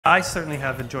I certainly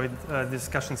have enjoyed the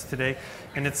discussions today,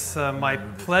 and it's my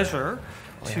pleasure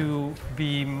to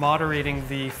be moderating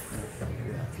the.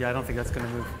 Yeah, I don't think that's going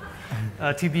to move.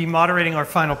 To be moderating our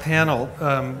final panel.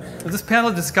 This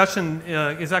panel discussion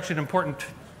is actually an important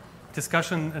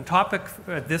discussion and topic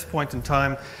at this point in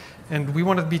time, and we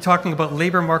want to be talking about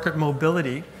labor market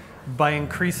mobility by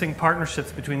increasing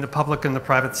partnerships between the public and the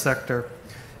private sector,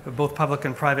 both public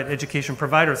and private education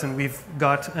providers. And we've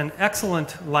got an excellent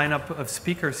lineup of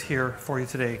speakers here for you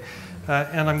today.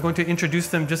 And I'm going to introduce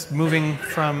them just moving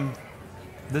from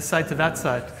this side to that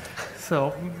side.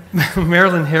 So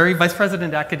Marilyn Harry, Vice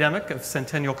President Academic of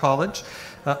Centennial College,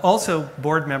 also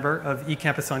board member of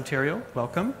eCampus Ontario,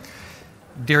 welcome.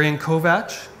 Darian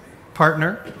Kovac,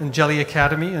 partner in Jelly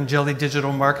Academy and Jelly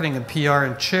Digital Marketing and PR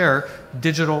and chair,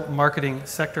 Digital Marketing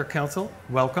Sector Council,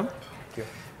 welcome.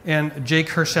 And Jake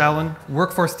Hirschallen,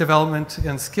 Workforce Development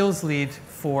and Skills Lead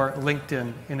for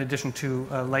LinkedIn, in addition to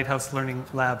Lighthouse Learning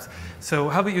Labs. So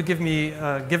how about you give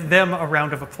them a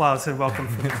round of applause and welcome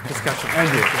for this discussion.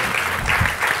 Thank you.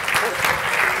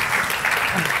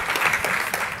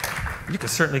 You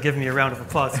could certainly give me a round of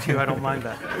applause too, I don't mind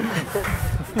that.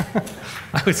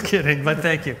 I was kidding, but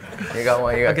thank you. You got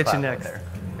one, I'll get you next.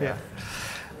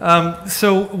 Yeah.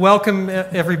 So welcome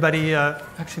everybody.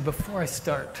 Actually, before I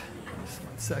start,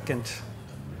 second.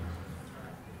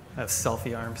 I have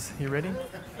selfie arms. You ready?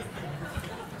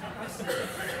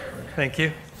 Thank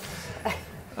you.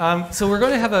 So we're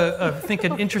going to have I think,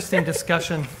 an interesting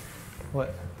discussion.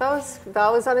 What? That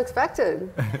was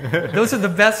unexpected. Those are the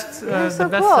best. You're so the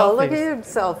best cool. selfies. Look at you,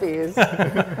 selfies.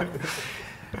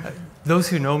 Those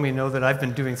who know me know that I've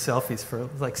been doing selfies for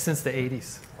since the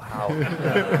 80s. Wow.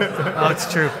 Oh,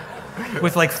 it's true.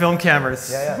 With film cameras.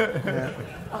 Yeah.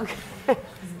 Okay.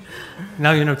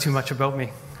 Now you know too much about me.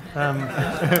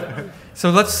 So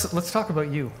let's talk about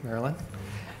you, Marilyn.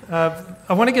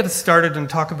 I want to get us started and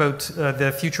talk about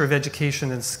the future of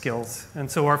education and skills. And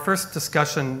so our first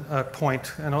discussion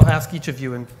point, and I'll ask each of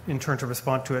you in turn to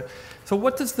respond to it. So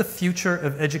what does the future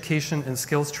of education and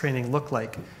skills training look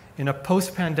like in a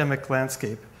post-pandemic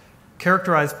landscape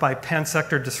characterized by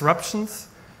pan-sector disruptions,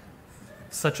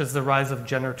 such as the rise of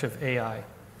generative AI?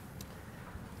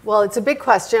 Well, it's a big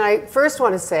question. I first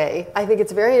want to say, I think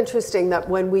it's very interesting that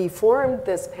when we formed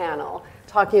this panel,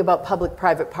 talking about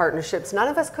public-private partnerships, none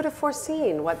of us could have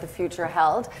foreseen what the future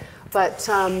held. But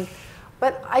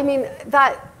I mean,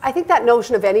 I think that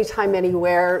notion of anytime,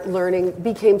 anywhere learning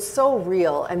became so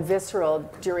real and visceral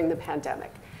during the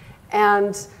pandemic.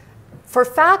 And for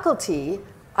faculty,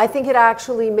 I think it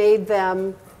actually made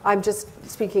them, I'm just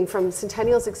speaking from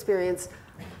Centennial's experience,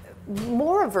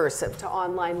 more aversive to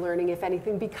online learning, if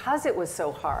anything, because it was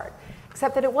so hard.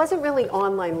 Except that it wasn't really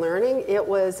online learning, it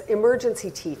was emergency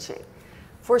teaching.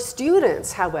 For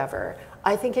students, however,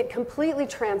 I think it completely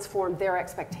transformed their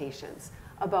expectations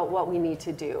about what we need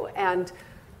to do. And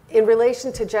in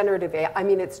relation to generative AI, I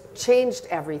mean, it's changed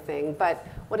everything, but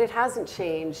what it hasn't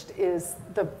changed is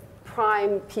the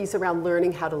prime piece around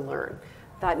learning how to learn.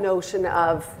 That notion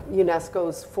of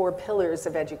UNESCO's 4 pillars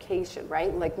of education,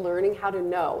 right? Like learning how to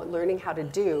know, learning how to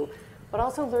do, but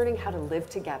also learning how to live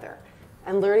together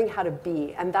and learning how to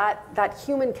be. And that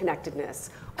human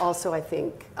connectedness also, I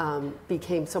think,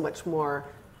 became so much more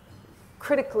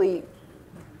critically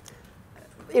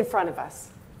in front of us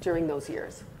during those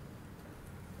years.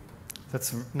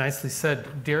 That's nicely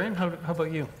said. Darian, how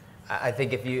about you? I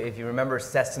think if you remember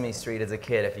Sesame Street as a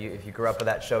kid, if you grew up with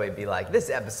that show, it'd be like, this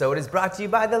episode is brought to you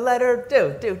by the letter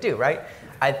do, right?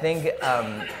 I think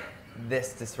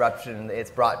this disruption,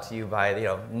 it's brought to you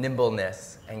by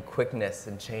nimbleness and quickness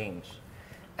and change.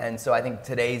 And so I think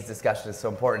today's discussion is so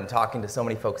important, talking to so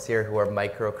many folks here who are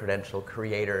micro-credential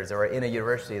creators or in a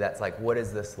university that's like, what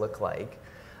does this look like?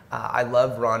 I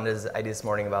love Rhonda's idea this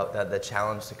morning about the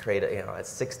challenge to create a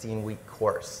 16-week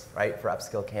course, right, for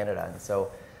Upskill Canada. And so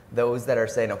those that are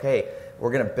saying, okay,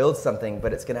 we're going to build something,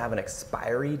 but it's going to have an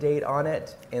expiry date on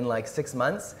it in 6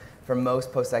 months, for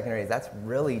most post-secondaries, that's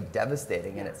really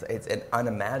devastating, and it's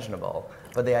unimaginable.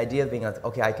 But the idea of being like,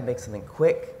 okay, I can make something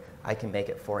quick, I can make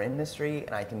it for industry,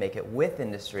 and I can make it with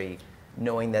industry,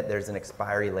 knowing that there's an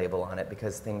expiry label on it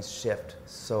because things shift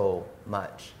so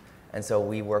much. And so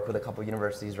we work with a couple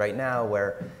universities right now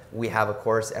where we have a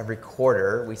course every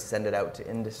quarter, we send it out to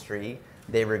industry,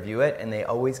 they review it, and they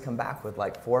always come back with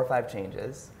 4 or 5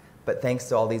 changes. But thanks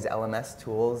to all these LMS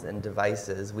tools and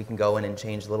devices, we can go in and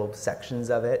change little sections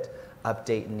of it,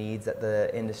 update needs that the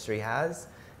industry has,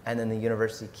 and then the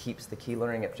university keeps the key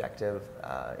learning objective,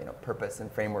 purpose and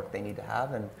framework they need to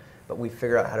have. But we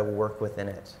figure out how to work within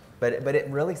it. But it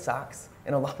really sucks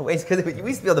in a lot of ways, because we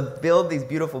used to be able to build these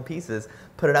beautiful pieces,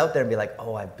 put it out there and be like,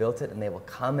 oh, I built it, and they will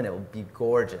come and it will be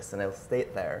gorgeous and it will stay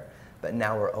there. But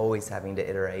now we're always having to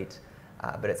iterate,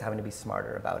 but it's having to be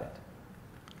smarter about it.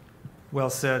 Well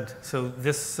said. So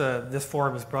this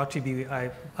forum is brought to you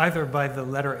either by the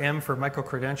letter M for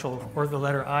Micro-Credential or the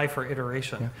letter I for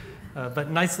iteration. Yeah. But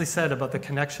nicely said about the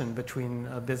connection between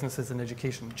businesses and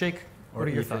education. Jake, what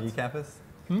are your thoughts? Or E for eCampus?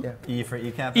 Yeah. E for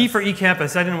eCampus? E for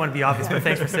eCampus. I didn't want to be obvious, but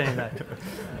thanks for saying that.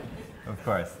 Of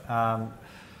course.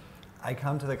 I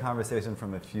come to the conversation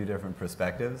from a few different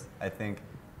perspectives. I think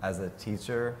as a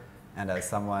teacher and as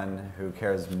someone who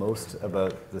cares most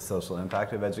about the social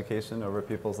impact of education over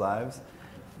people's lives,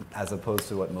 as opposed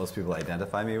to what most people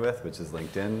identify me with, which is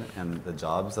LinkedIn and the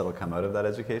jobs that'll come out of that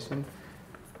education,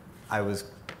 I was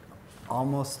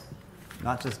almost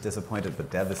not just disappointed, but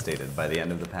devastated by the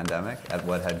end of the pandemic at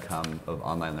what had come of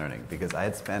online learning, because I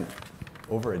had spent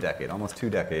over a decade, almost 2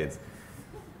 decades,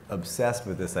 obsessed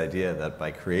with this idea that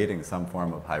by creating some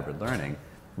form of hybrid learning,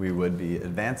 we would be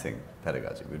advancing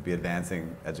pedagogy, we'd be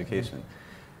advancing education.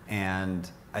 And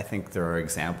I think there are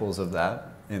examples of that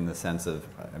in the sense of,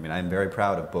 I mean, I'm very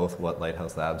proud of both what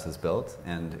Lighthouse Labs has built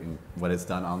and in what it's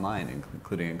done online,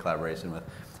 including in collaboration with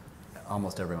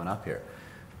almost everyone up here.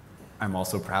 I'm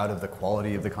also proud of the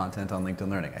quality of the content on LinkedIn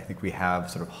Learning. I think we have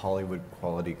sort of Hollywood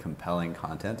quality, compelling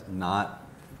content, not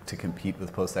to compete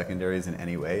with post-secondaries in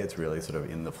any way. It's really sort of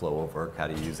in the flow of work, how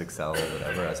to use Excel or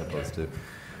whatever, as opposed to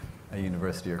a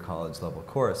university or college level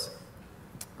course.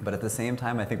 But at the same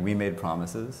time, I think we made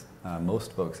promises,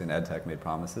 most folks in EdTech made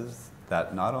promises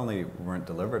that not only weren't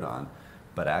delivered on,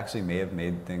 but actually may have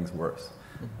made things worse.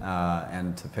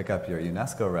 And to pick up your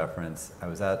UNESCO reference, I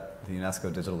was at the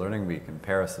UNESCO Digital Learning Week in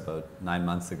Paris about 9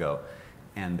 months ago,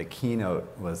 and the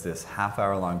keynote was this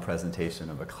half-hour-long presentation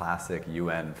of a classic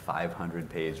UN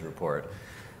 500-page report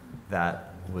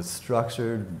that was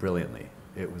structured brilliantly.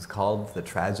 It was called The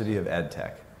Tragedy of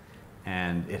EdTech,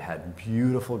 and it had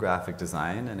beautiful graphic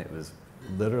design, and it was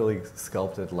literally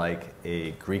sculpted like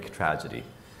a Greek tragedy.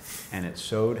 And it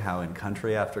showed how in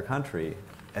country after country,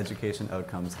 education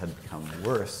outcomes had become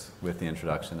worse with the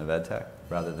introduction of EdTech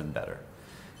rather than better.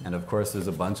 And of course, there's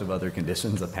a bunch of other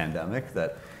conditions, a pandemic,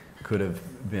 that could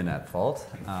have been at fault.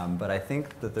 But I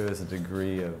think that there is a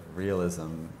degree of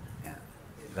realism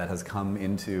that has come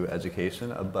into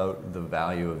education about the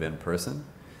value of in-person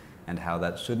and how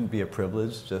that shouldn't be a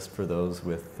privilege just for those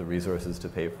with the resources to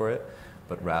pay for it,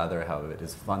 but rather how it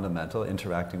is fundamental.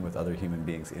 Interacting with other human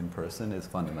beings in person is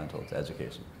fundamental to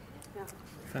education. Yeah.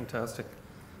 Fantastic.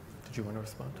 Did you want to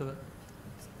respond to that?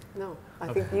 No,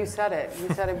 I think you said it.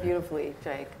 You said it beautifully,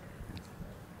 Jake.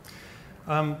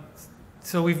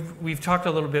 So we've talked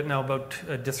a little bit now about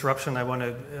disruption. I want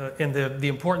to, and the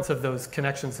importance of those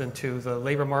connections into the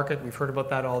labor market. We've heard about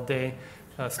that all day.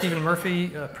 Stephen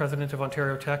Murphy, president of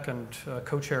Ontario Tech and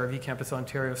co-chair of eCampus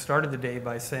Ontario, started the day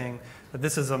by saying that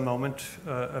this is a moment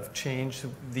of change.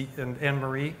 And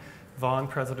Anne-Marie Vaughan,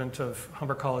 president of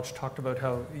Humber College, talked about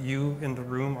how you in the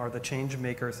room are the change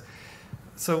makers.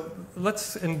 So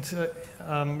let's, and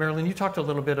Marilyn, you talked a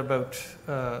little bit about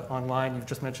online. You've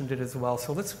just mentioned it as well.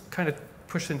 So let's kind of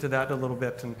push into that a little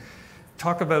bit and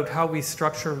talk about how we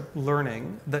structure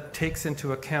learning that takes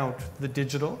into account the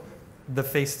digital, the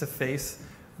face-to-face,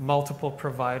 multiple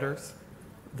providers,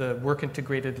 the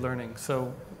work-integrated learning.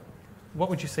 So what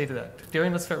would you say to that?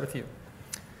 Darian, let's start with you.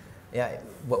 Yeah,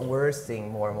 what we're seeing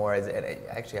more and more is, and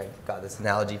actually I got this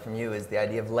analogy from you, is the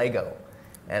idea of Lego.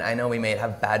 And I know we may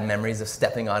have bad memories of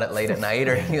stepping on it late at night,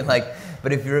 or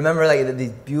but if you remember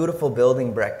these beautiful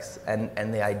building bricks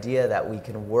and the idea that we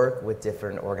can work with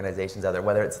different organizations out there,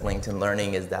 whether it's LinkedIn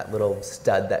Learning is that little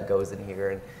stud that goes in here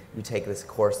and you take this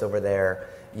course over there,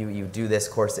 you do this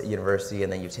course at university,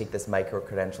 and then you take this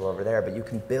micro-credential over there, but you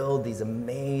can build these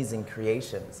amazing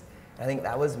creations. I think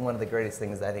that was one of the greatest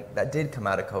things that I think that did come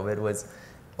out of COVID was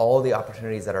all the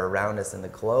opportunities that are around us in the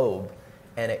globe,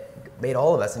 and it made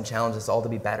all of us and challenged us all to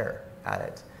be better at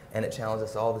it. And it challenged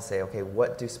us all to say, okay,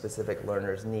 what do specific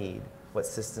learners need? What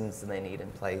systems do they need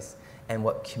in place? And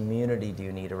what community do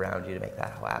you need around you to make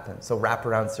that happen? So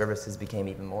wraparound services became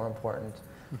even more important.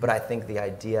 But I think the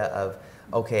idea of,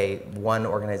 okay, one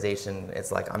organization,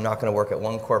 it's like, I'm not going to work at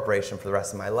one corporation for the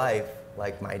rest of my life,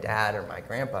 like my dad or my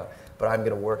grandpa, but I'm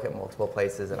going to work at multiple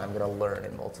places and I'm going to learn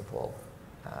in multiple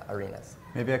arenas.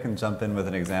 Maybe I can jump in with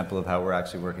an example of how we're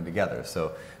actually working together.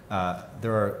 So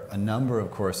there are a number of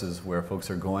courses where folks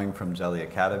are going from Jelly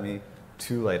Academy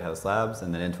to Lighthouse Labs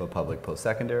and then into a public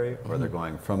post-secondary, or they're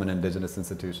going from an Indigenous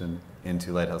institution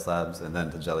into Lighthouse Labs and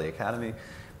then to Jelly Academy.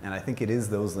 And I think it is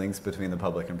those links between the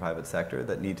public and private sector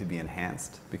that need to be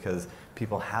enhanced, because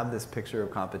people have this picture of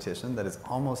competition that is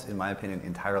almost, in my opinion,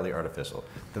 entirely artificial.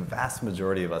 The vast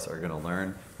majority of us are going to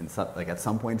learn at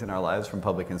some point in our lives from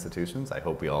public institutions. I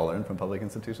hope we all learn from public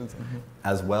institutions,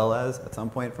 as well as at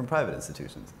some point from private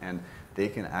institutions. And they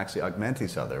can actually augment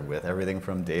each other with everything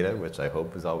from data, which I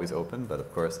hope is always open, but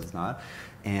of course is not,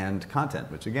 and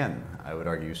content, which again, I would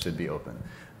argue should be open.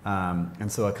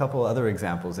 And so a couple other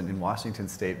examples, in Washington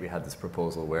State we had this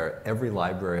proposal where every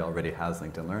library already has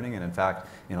LinkedIn Learning, and in fact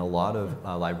in a lot of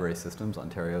library systems,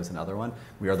 Ontario's another one,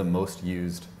 we are the most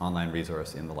used online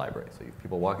resource in the library. So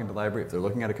people walk into the library, if they're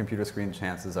looking at a computer screen,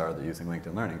 chances are they're using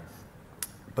LinkedIn Learning.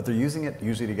 But they're using it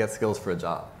usually to get skills for a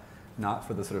job, not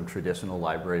for the sort of traditional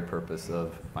library purpose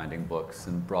of finding books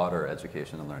and broader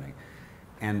education and learning.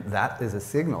 And that is a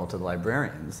signal to the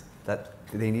librarians that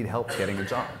they need help getting a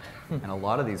job. And a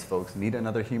lot of these folks need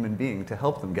another human being to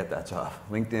help them get that job.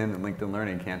 LinkedIn and LinkedIn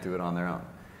Learning can't do it on their own.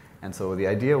 And so the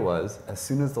idea was, as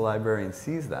soon as the librarian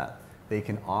sees that, they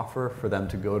can offer for them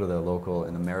to go to their local,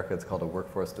 in America it's called a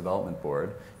workforce development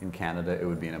board. In Canada it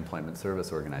would be an employment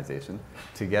service organization,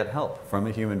 to get help from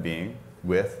a human being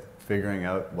with figuring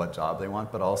out what job they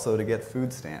want, but also to get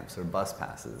food stamps or bus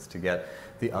passes, to get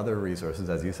the other resources,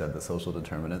 as you said, the social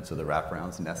determinants or the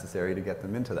wraparounds necessary to get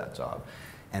them into that job.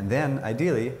 And then,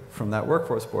 ideally, from that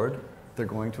workforce board, they're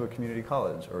going to a community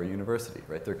college or a university,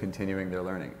 right? They're continuing their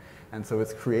learning. And so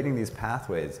it's creating these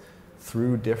pathways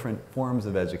through different forms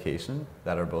of education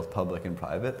that are both public and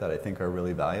private that I think are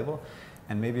really valuable.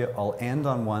 And maybe I'll end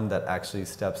on one that actually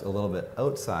steps a little bit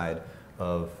outside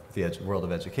of the world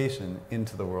of education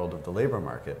into the world of the labor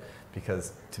market.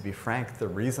 Because to be frank, the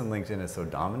reason LinkedIn is so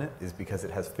dominant is because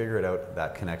it has figured out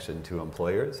that connection to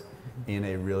employers in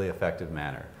a really effective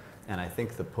manner. And I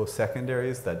think the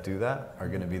post-secondaries that do that are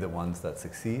going to be the ones that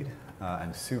succeed.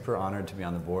 I'm super honored to be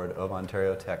on the board of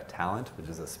Ontario Tech Talent, which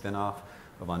is a spin-off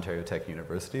of Ontario Tech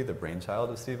University, the brainchild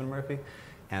of Stephen Murphy.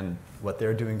 And what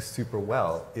they're doing super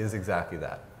well is exactly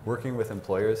that, working with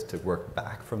employers to work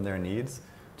back from their needs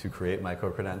to create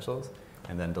micro-credentials,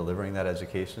 and then delivering that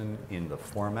education in the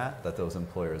format that those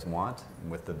employers want, and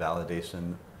with the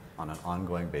validation on an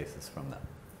ongoing basis from them.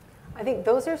 I think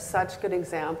those are such good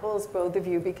examples, both of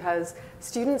you, because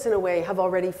students in a way have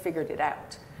already figured it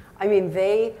out. I mean,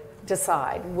 they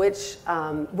decide which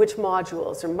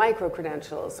modules or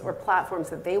micro-credentials or platforms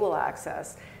that they will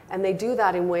access, and they do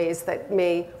that in ways that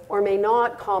may or may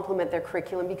not complement their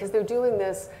curriculum, because they're doing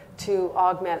this to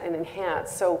augment and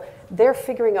enhance. So they're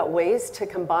figuring out ways to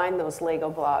combine those Lego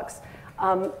blocks.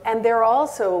 And there are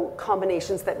also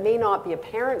combinations that may not be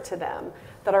apparent to them,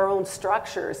 that our own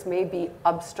structures may be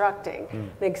obstructing.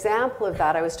 An example of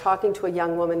that, I was talking to a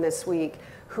young woman this week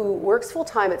who works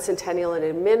full-time at Centennial in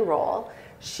an admin role.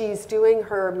 She's doing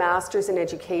her master's in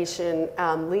education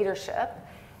leadership,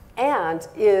 and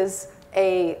is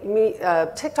a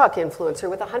TikTok influencer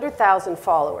with 100,000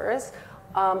 followers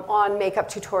on makeup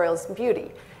tutorials and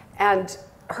beauty. And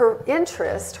her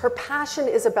interest, her passion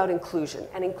is about inclusion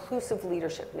and inclusive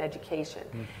leadership and education.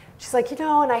 She's like,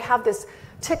 and I have this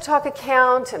TikTok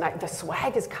account, and the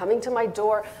swag is coming to my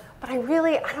door, but I don't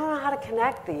know how to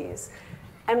connect these.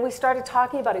 And we started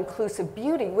talking about inclusive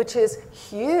beauty, which is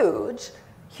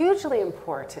hugely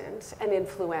important and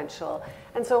influential.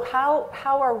 And so how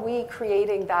are we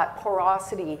creating that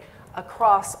porosity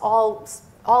across all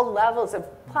levels of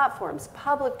platforms,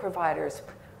 public providers,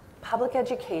 public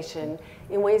education,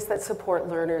 in ways that support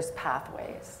learners'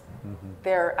 pathways,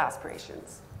 their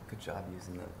aspirations? Good job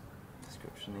using the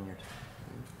description in your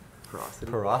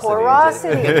porosity.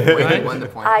 Porosity. You won the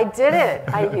point. I did it.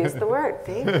 I used the word.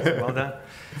 Thank you. Well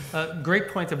done. Great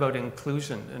point about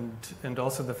inclusion and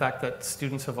also the fact that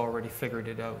students have already figured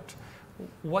it out.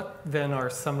 What then are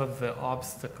some of the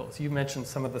obstacles? You mentioned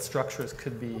some of the structures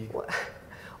could be...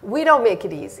 We don't make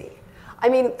it easy. I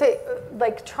mean,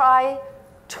 try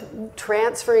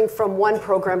transferring from one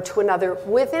program to another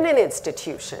within an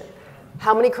institution.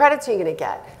 How many credits are you going to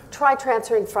get? Try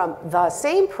transferring from the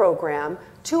same program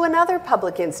to another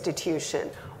public institution,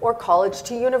 or college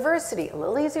to university. A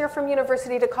little easier from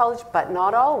university to college, but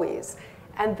not always.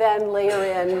 And then layer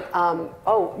in,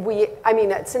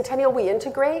 at Centennial we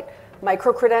integrate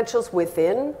micro-credentials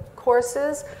within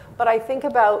courses, but I think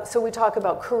we talk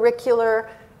about curricular,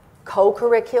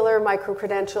 co-curricular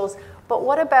micro-credentials, but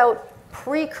what about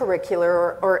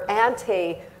pre-curricular or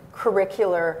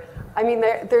anti-curricular? I mean,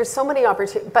 there's so many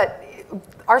opportunities, but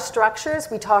our structures,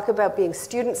 we talk about being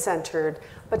student-centered,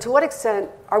 but to what extent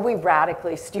are we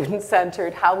radically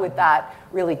student-centered? How would that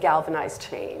really galvanize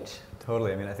change?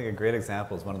 Totally. I mean, I think a great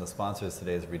example is one of the sponsors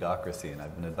today is Readocracy, and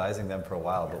I've been advising them for a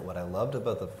while. But what I loved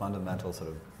about the fundamental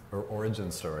sort of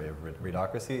origin story of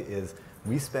Readocracy is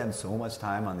we spend so much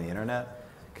time on the internet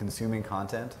consuming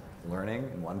content,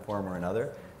 learning in one form or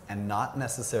another, and not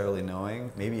necessarily knowing,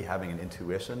 maybe having an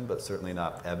intuition, but certainly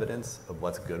not evidence of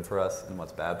what's good for us and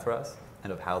what's bad for us,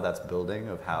 and of how that's building,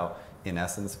 of how, in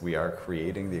essence, we are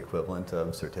creating the equivalent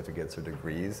of certificates or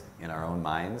degrees in our own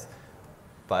minds,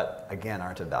 but again,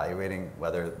 aren't evaluating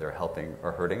whether they're helping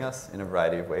or hurting us in a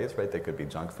variety of ways, right? They could be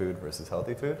junk food versus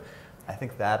healthy food. I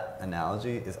think that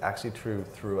analogy is actually true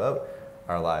throughout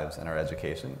our lives and our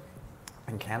education.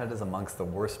 And Canada's amongst the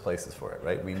worst places for it,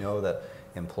 right? We know that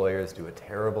employers do a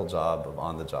terrible job of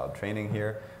on-the-job training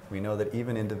here. We know that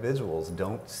even individuals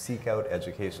don't seek out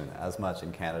education as much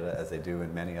in Canada as they do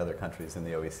in many other countries in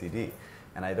the OECD.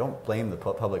 And I don't blame the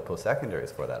public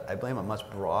post-secondaries for that. I blame a much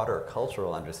broader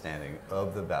cultural understanding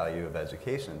of the value of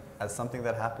education as something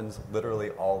that happens literally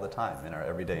all the time in our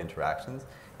everyday interactions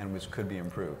and which could be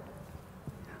improved.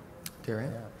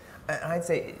 Darian? Yeah. And I'd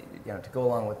say, to go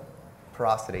along with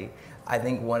porosity, I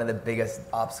think one of the biggest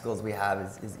obstacles we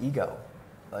have is ego.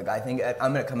 Like, I think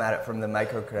I'm going to come at it from the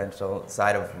micro-credential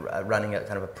side of running a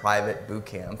kind of a private boot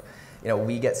camp.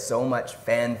 We get so much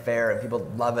fanfare and people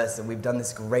love us and we've done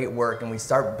this great work, and we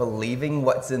start believing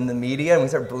what's in the media and we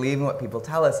start believing what people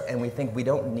tell us, and we think we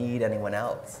don't need anyone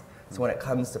else. So when it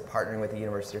comes to partnering with a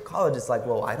university or college, it's like,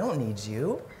 well, I don't need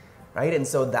you, right? And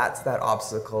so that's that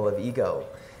obstacle of ego.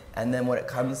 And then when it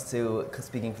comes to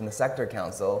speaking from the sector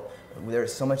council,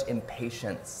 there's so much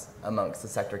impatience amongst the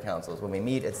sector councils. When we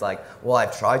meet, it's like, well,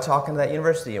 I've tried talking to that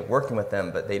university and working with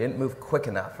them, but they didn't move quick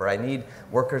enough, or I need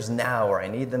workers now, or I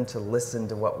need them to listen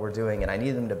to what we're doing, and I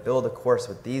need them to build a course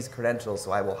with these credentials,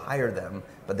 so I will hire them,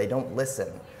 but they don't listen.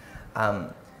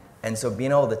 And so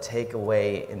being able to take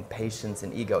away impatience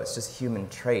and ego, it's just human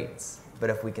traits. But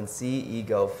if we can see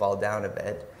ego fall down a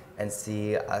bit, and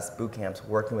see us boot camps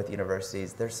working with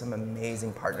universities, there's some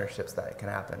amazing partnerships that can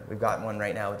happen. We've got one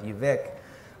right now with UVic,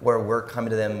 where we're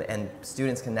coming to them and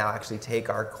students can now actually take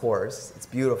our course, it's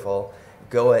beautiful,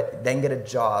 then get a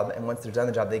job, and once they're done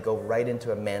the job, they go right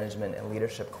into a management and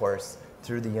leadership course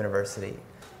through the university.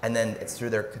 And then it's through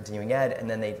their continuing ed, and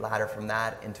then they ladder from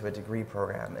that into a degree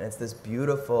program. And it's this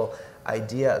beautiful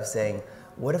idea of saying,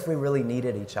 what if we really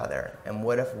needed each other? And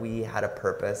what if we had a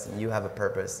purpose, and you have a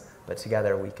purpose, but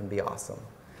together we can be awesome?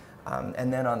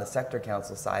 And then on the sector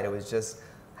council side, it was just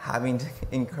having to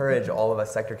encourage all of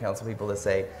us sector council people to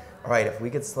say, all right, if we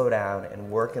could slow down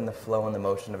and work in the flow and the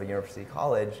motion of a university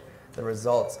college, the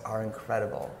results are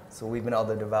incredible. So we've been able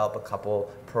to develop a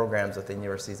couple programs within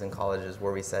universities and colleges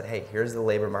where we said, hey, here's the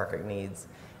labor market needs.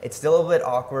 It's still a bit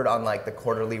awkward on like the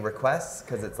quarterly requests,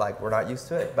 because it's like we're not used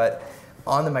to it, but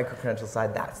on the micro-credential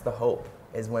side, that's the hope,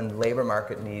 is when labor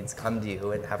market needs come to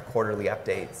you and have quarterly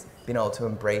updates, being able to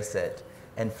embrace it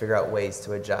and figure out ways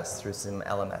to adjust through some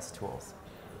LMS tools.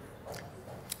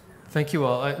 Thank you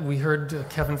all. We heard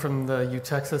Kevin from the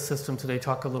UTexas system today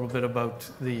talk a little bit about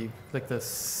the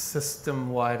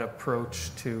system-wide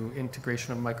approach to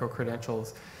integration of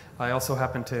micro-credentials. I also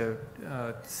happened to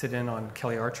sit in on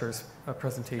Kelly Archer's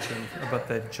presentation about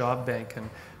the job bank and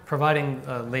providing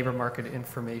labor market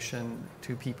information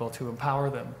to people to empower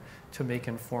them to make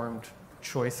informed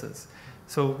choices.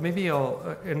 So maybe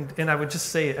and I would just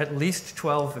say at least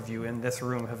 12 of you in this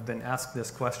room have been asked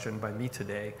this question by me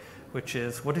today, which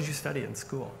is, what did you study in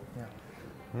school? Yeah.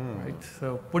 Right.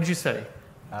 So what did you study?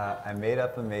 I made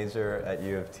up a major at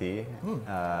U of T.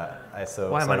 Why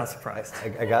am I not surprised?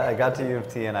 I got to U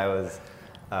of T and I was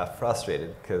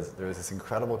frustrated because there was this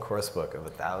incredible course book of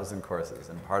 1,000 courses,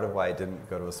 and part of why I didn't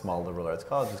go to a small liberal arts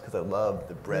college is because I loved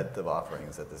the breadth of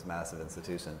offerings at this massive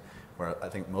institution where I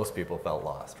think most people felt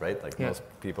lost, right? Like most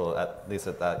people, at least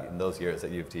in those years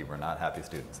at U of T, were not happy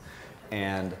students.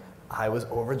 And I was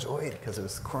overjoyed because it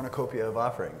was a cornucopia of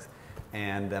offerings.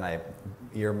 And then I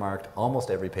earmarked almost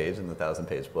every page in the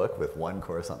 1,000-page book with one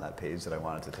course on that page that I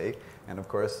wanted to take. And of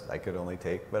course, I could only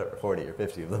take 40 or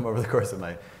 50 of them over the course of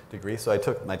my degree. So I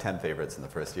took my 10 favorites in the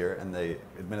first year, and the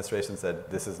administration said,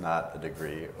 this is not a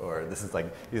degree, or this is like,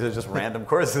 these are just random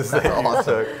courses that you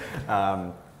took.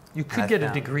 You could get a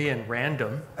degree in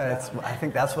random. I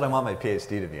think that's what I want my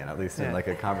PhD to be in, at least in like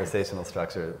a conversational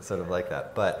structure, sort of like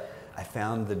that. But I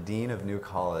found the dean of New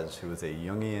College, who was a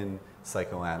Jungian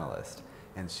psychoanalyst,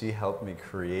 and she helped me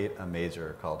create a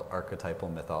major called archetypal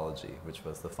mythology, which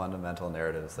was the fundamental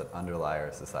narratives that underlie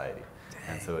our society. Dang.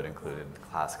 And so it included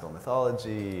classical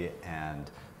mythology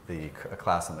and a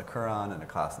class on the Quran and a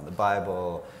class on the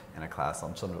Bible and a class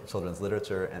on children's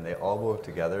literature, and they all work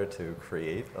together to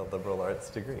create a liberal arts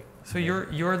degree. So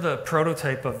you're the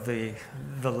prototype of the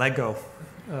Lego.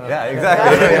 Yeah,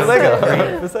 exactly.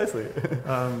 Lego, precisely.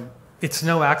 It's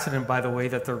no accident, by the way,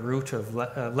 that the root of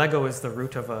Lego is the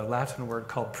root of a Latin word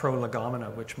called prolegomena,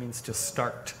 which means to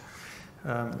start.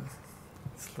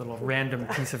 It's a little random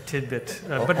piece of tidbit.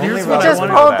 But here's what I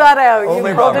wanted. Pulled that out.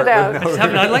 Only You pulled Robert it out. would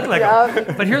know. I like Lego.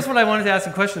 Yeah. But here's what I wanted to ask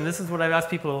a question. This is what I've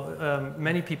asked people,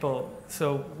 many people.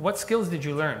 So what skills did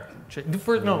you learn?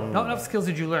 No, not what skills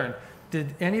did you learn.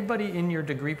 Did anybody in your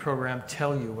degree program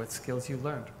tell you what skills you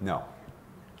learned? No.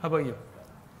 How about you?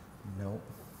 No.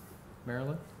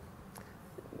 Marilyn?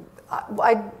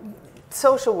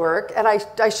 Social work, and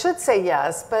I should say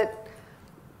yes, but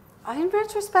in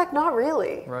retrospect, not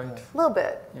really. Right. A little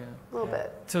bit. Yeah. A little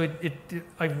bit. So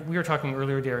we were talking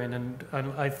earlier, Darian, and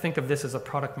I think of this as a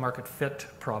product market fit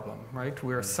problem, right?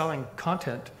 We're selling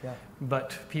content,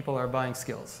 but people are buying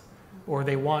skills, or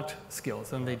they want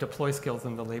skills, and they deploy skills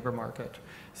in the labor market.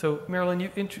 So Marilyn,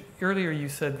 earlier you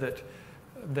said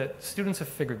that students have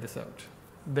figured this out.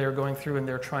 They're going through and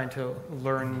they're trying to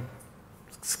learn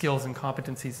skills and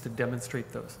competencies to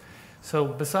demonstrate those. So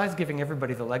besides giving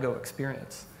everybody the Lego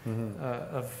experience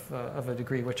of a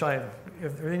degree, which are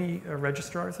there any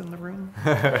registrars in the room?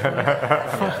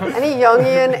 Any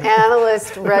Jungian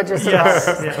analyst registrars?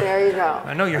 Yes, yeah. There you go.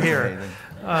 I know you're here.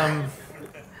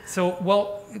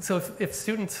 So if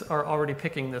students are already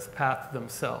picking this path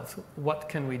themselves, what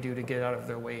can we do to get out of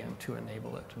their way and to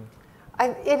enable it?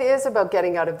 It is about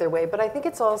getting out of their way, but I think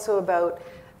it's also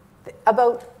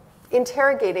about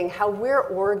interrogating how we're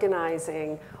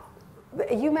organizing.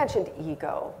 You mentioned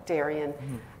ego, Darian.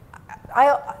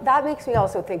 That makes me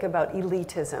also think about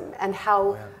elitism and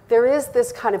how there is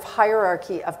this kind of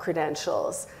hierarchy of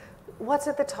credentials. What's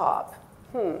at the top?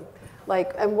 And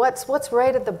what's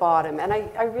right at the bottom? And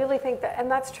I really think that,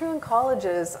 and that's true in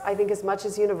colleges, I think, as much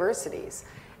as universities.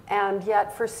 And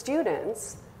yet for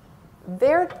students,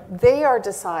 they are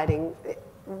deciding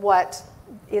what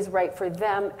is right for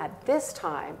them at this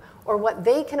time, or what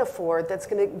they can afford that's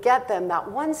going to get them that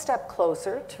one step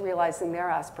closer to realizing their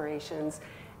aspirations.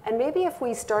 And maybe if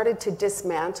we started to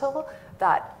dismantle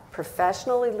that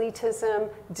professional elitism,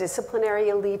 disciplinary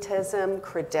elitism,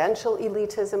 credential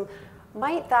elitism,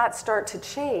 might that start to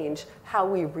change how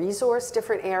we resource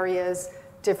different areas,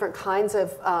 different kinds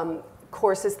of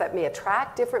courses that may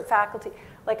attract different faculty?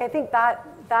 I think that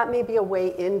may be a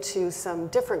way into some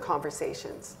different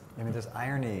conversations. I mean, there's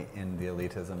irony in the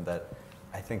elitism that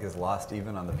I think is lost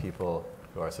even on the people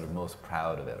who are sort of most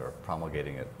proud of it or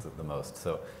promulgating it the most.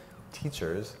 So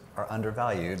teachers are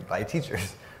undervalued by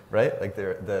teachers, right? Like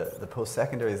the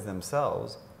post-secondaries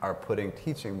themselves are putting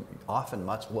teaching often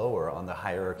much lower on the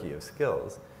hierarchy of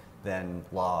skills than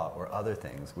law or other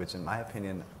things, which in my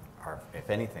opinion are, if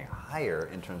anything, higher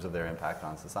in terms of their impact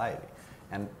on society.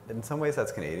 And in some ways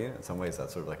that's Canadian, in some ways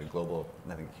that's sort of like a global,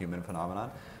 I think, human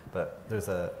phenomenon. But there's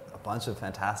a bunch of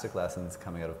fantastic lessons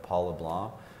coming out of Paul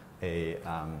LeBlanc, a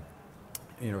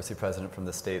university president from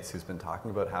the States, who's been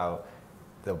talking about how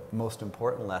the most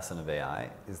important lesson of AI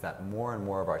is that more and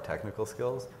more of our technical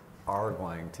skills are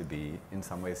going to be, in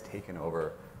some ways, taken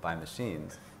over by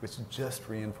machines, which just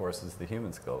reinforces the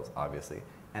human skills, obviously.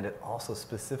 And it also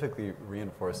specifically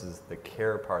reinforces the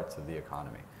care parts of the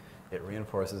economy. It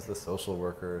reinforces the social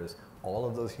workers. All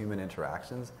of those human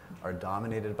interactions are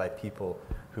dominated by people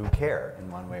who care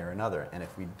in one way or another. And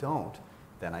if we don't,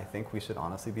 then I think we should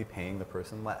honestly be paying the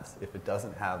person less. If it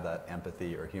doesn't have that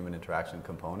empathy or human interaction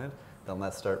component, then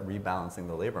let's start rebalancing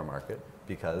the labor market,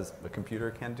 because the computer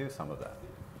can do some of that.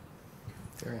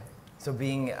 So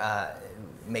being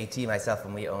Métis myself,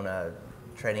 and we own a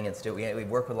training institute, we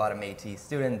work with a lot of Métis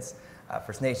students,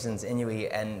 First Nations,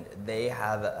 Inuit, and they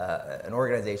have an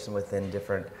organization within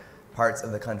different parts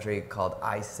of the country called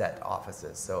ISET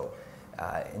offices. So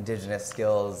Indigenous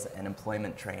skills and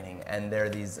employment training. And they're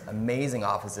these amazing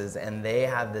offices, and they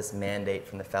have this mandate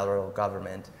from the federal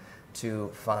government to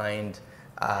find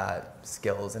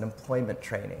skills and employment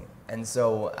training. And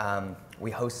so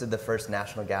we hosted the first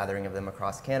national gathering of them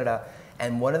across Canada.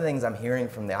 And one of the things I'm hearing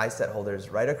from the ISET holders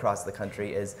right across the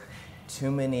country is too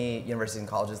many universities and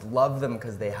colleges love them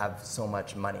because they have so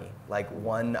much money. Like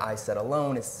one ISET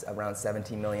alone is around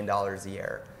 $17 million a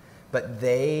year. But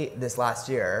they, this last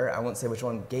year, I won't say which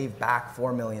one, gave back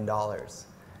 $4 million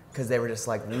because they were just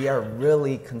like, we are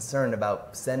really concerned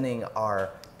about sending our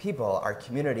people, our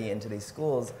community into these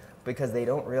schools because they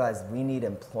don't realize we need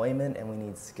employment and we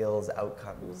need skills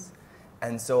outcomes.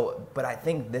 And so, but I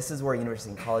think this is where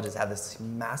universities and colleges have this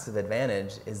massive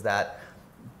advantage, is that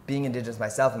being Indigenous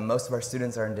myself, and most of our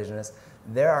students are Indigenous,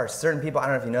 there are certain people, I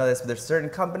don't know if you know this, but there's certain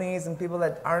companies and people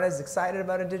that aren't as excited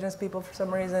about Indigenous people for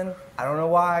some reason. I don't know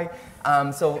why.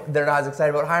 So they're not as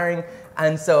excited about hiring.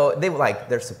 And so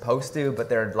they're supposed to, but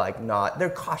they're like not, they're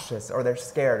cautious or they're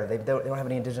scared or they don't have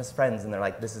any Indigenous friends and they're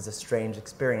like, this is a strange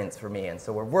experience for me. And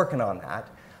so we're working on that.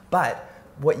 But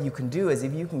what you can do is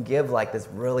if you can give like this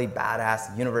really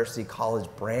badass university college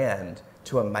brand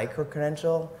to a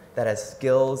micro-credential that has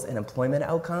skills and employment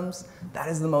outcomes, that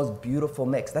is the most beautiful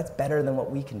mix. That's better than what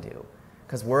we can do.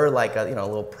 Because we're like a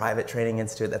little private training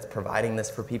institute that's providing this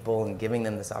for people and giving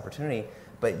them this opportunity.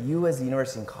 But you as a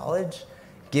university and college,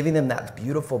 giving them that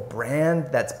beautiful brand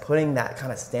that's putting that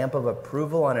kind of stamp of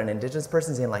approval on an Indigenous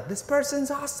person, saying like, this person's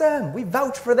awesome, we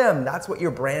vouch for them. That's what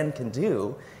your brand can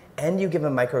do. And you give a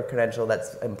micro-credential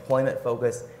that's employment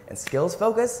focused and skills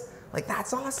focused, like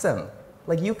that's awesome.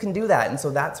 Like you can do that. And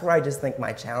so that's where I just think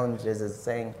my challenge is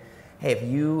saying, hey, if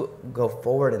you go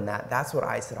forward in that, that's what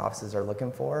ISIT offices are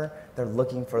looking for. They're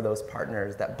looking for those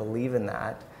partners that believe in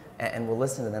that and will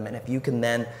listen to them. And if you can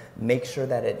then make sure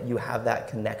that you have that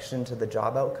connection to the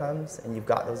job outcomes and you've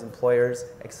got those employers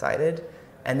excited,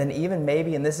 and then even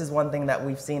maybe, and this is one thing that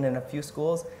we've seen in a few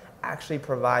schools, actually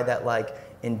provide that like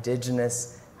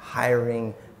Indigenous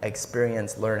hiring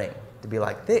experience learning. To be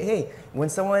like, hey, when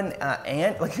someone,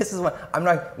 this is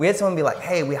what, we had someone be like,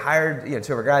 hey, we hired 2 of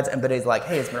our grads, but he's like,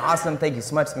 hey, it's been awesome, thank you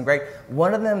so much, it's been great.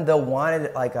 One of them, though,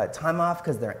 wanted like a time off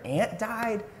because their aunt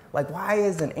died. Like, why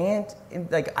is an aunt,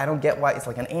 like, I don't get why it's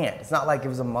like an aunt. It's not like it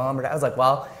was a mom or dad. I was like,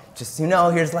 well, just so you know,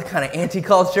 here's like kind of auntie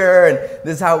culture, and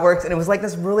this is how it works. And it was like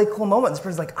this really cool moment. This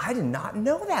person's like, I did not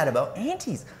know that about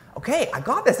aunties. Okay, I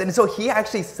got this. And so he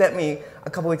actually sent me a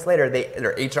couple weeks later,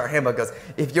 their HR handbook goes,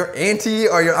 if your auntie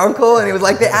or your uncle, and he was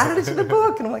like, they added it to the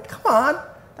book. And I'm like, come on,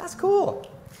 that's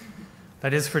cool.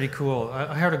 That is pretty cool.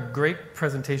 I heard a great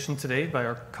presentation today by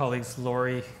our colleagues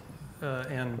Lori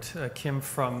and Kim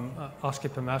from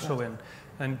Oshkosh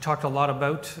and talked a lot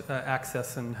about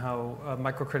access and how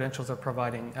micro-credentials are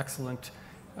providing excellent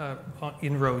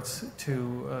inroads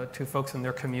to folks in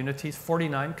their communities.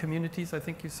 49 communities, I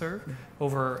think you serve,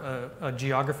 over a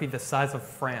geography the size of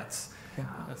France. Yeah.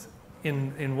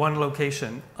 In one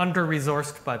location,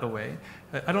 under-resourced, by the way.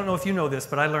 I don't know if you know this,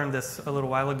 but I learned this a little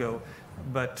while ago.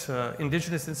 But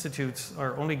Indigenous institutes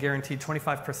are only guaranteed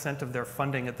 25% of their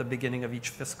funding at the beginning of each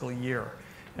fiscal year.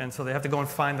 And so they have to go and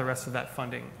find the rest of that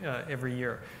funding every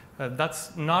year.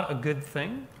 That's not a good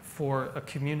thing for a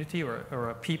community or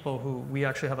a people who we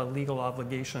actually have a legal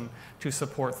obligation to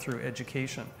support through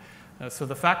education. So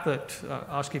the fact that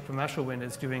Oshkosh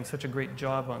is doing such a great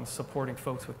job on supporting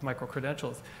folks with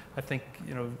micro-credentials, I think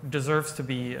deserves to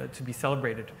be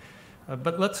celebrated.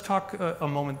 But let's talk a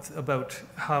moment about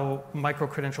how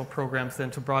micro-credential programs,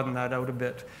 then to broaden that out a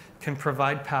bit, can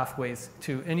provide pathways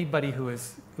to anybody who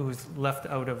is left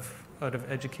out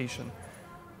of education.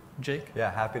 Jake?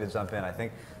 Yeah, happy to jump in. I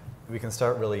think we can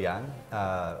start really young.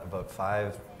 About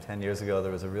 5-10 years ago,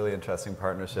 there was a really interesting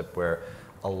partnership where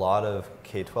a lot of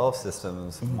K-12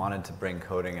 systems wanted to bring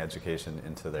coding education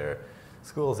into their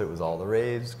schools. It was all the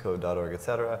rage, code.org,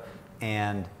 etc.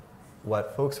 And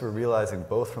what folks were realizing,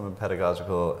 both from a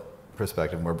pedagogical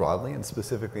perspective more broadly and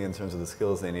specifically in terms of the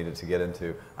skills they needed to get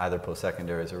into either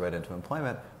post-secondaries or right into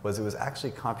employment, was it was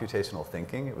actually computational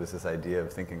thinking. It was this idea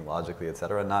of thinking logically, et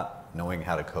cetera, not knowing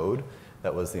how to code.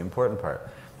 That was the important part.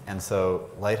 And so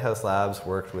Lighthouse Labs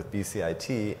worked with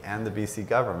BCIT and the BC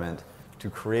government to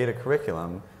create a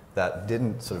curriculum that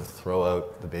didn't sort of throw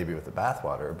out the baby with the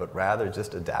bathwater, but rather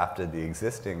just adapted the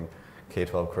existing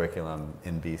K-12 curriculum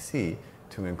in BC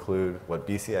to include what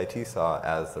BCIT saw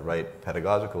as the right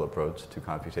pedagogical approach to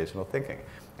computational thinking.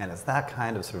 And it's that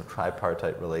kind of sort of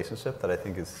tripartite relationship that I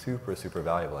think is super, super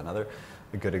valuable. Another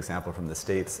good example from the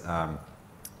States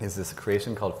is this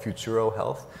creation called Futuro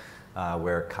Health,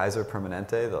 where Kaiser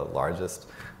Permanente, the largest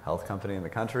health company in the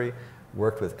country,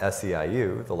 worked with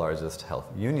SEIU, the largest health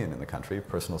union in the country,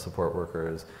 personal support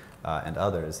workers and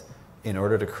others, in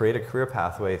order to create a career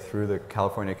pathway through the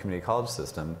California community college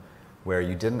system where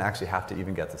you didn't actually have to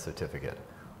even get the certificate.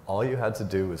 All you had to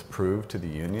do was prove to the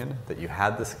union that you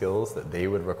had the skills that they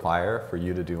would require for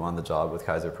you to do on the job with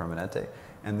Kaiser Permanente,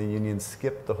 and the union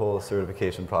skipped the whole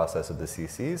certification process of the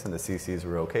CCs, and the CCs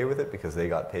were okay with it because they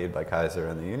got paid by Kaiser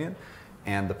and the union,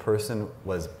 and the person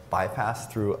was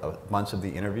bypassed through a bunch of the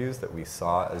interviews that we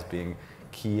saw as being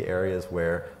key areas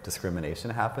where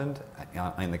discrimination happened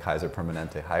in the Kaiser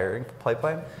Permanente hiring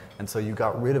pipeline. And so you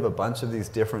got rid of a bunch of these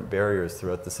different barriers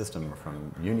throughout the system,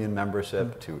 from union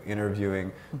membership to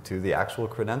interviewing to the actual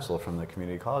credential from the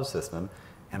community college system,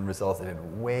 and resulted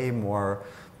in way more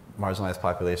marginalized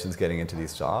populations getting into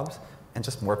these jobs. and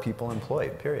just more people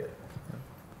employed, period.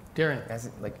 Darian.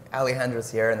 Like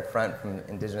Alejandra's here in the front from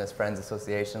Indigenous Friends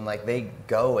Association, like they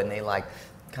go and they like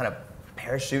kind of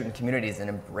parachute in communities and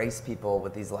embrace people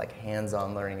with these like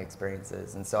hands-on learning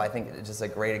experiences. And so I think it's just a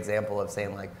great example of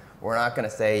saying like, we're not going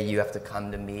to say you have to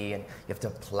come to me and you have to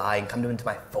apply and come into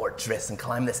my fortress and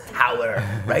climb this tower,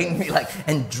 right? And be like,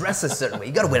 and dress a certain way.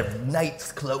 You got to wear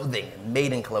knight's clothing,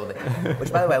 maiden clothing.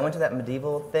 Which, by the way, I went to that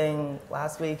medieval thing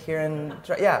last week here in,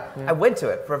 I went to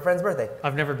it for a friend's birthday.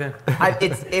 I've never been.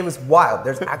 It was wild.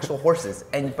 There's actual horses,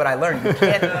 but I learned you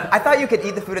can't. I thought you could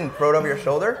eat the food and throw it over your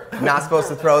shoulder. Not supposed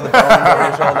to throw the bones over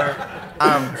your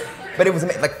shoulder. But it was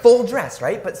like full dress,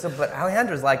 right? But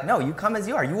Alejandra's like, no, you come as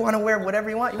you are. You want to wear whatever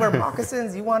you want. You wear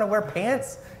moccasins. You want to wear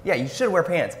pants. Yeah, you should wear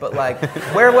pants, but like,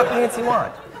 wear what pants you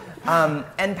want.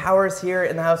 And Power's here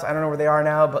in the house. I don't know where they are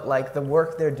now, but like the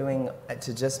work they're doing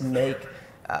to just make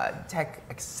tech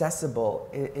accessible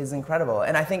is incredible.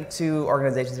 And I think two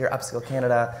organizations here, Upskill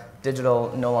Canada,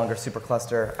 Digital, no longer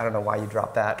Supercluster. I don't know why you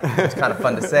dropped that. It's kind of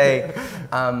fun to say.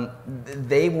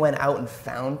 They went out and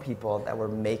found people that were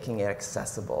making it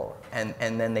accessible. And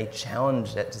then they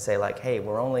challenged it to say like, hey,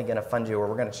 we're only going to fund you, or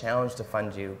we're going to challenge to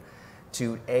fund you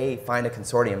to find a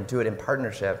consortium, do it in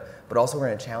partnership, but also we're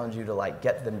going to challenge you to like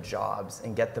get them jobs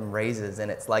and get them raises. And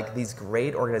it's like these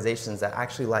great organizations that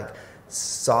actually like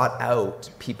sought out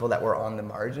people that were on the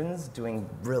margins doing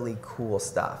really cool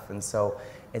stuff. And so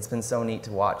it's been so neat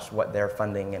to watch what they're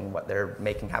funding and what they're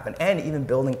making happen, and even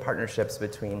building partnerships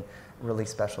between really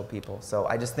special people. So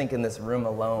I just think in this room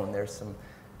alone, there's some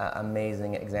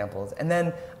amazing examples. And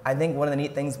then I think one of the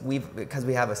neat things, because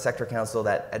we have a sector council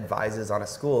that advises on a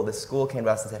school, this school came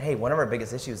to us and said, hey, one of our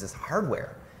biggest issues is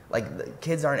hardware. Like, the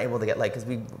kids aren't able to get, like, because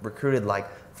we recruited like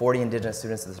 40 Indigenous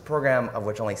students to this program, of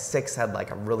which only 6 had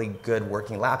like a really good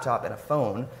working laptop and a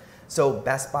phone. So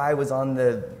Best Buy was on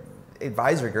the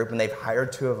advisory group, and they've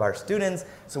hired 2 of our students.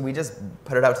 So we just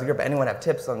put it out to the group. Anyone have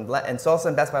tips on? And so all of a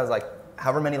sudden Best Buy was like,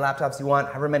 however many laptops you want,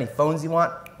 however many phones you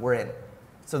want, we're in.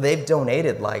 So they've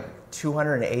donated like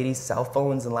 280 cell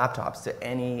phones and laptops to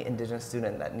any Indigenous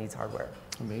student that needs hardware.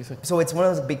 Amazing. So it's one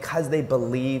of those, because they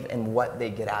believe in what they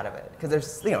get out of it. Because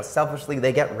there's, you know, selfishly,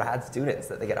 they get rad students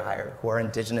that they get to hire who are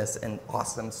Indigenous and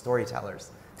awesome storytellers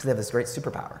because they have this great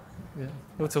superpower. Yeah,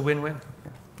 well, it's a win-win.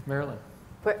 Marilyn.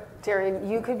 But Darian,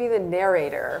 you could be the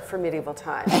narrator for medieval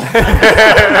times. Like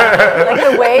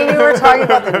the way you were talking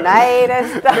about the knight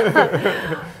and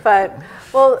stuff. But,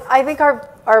 well, I think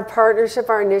our partnership,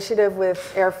 our initiative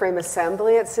with Airframe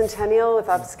Assembly at Centennial with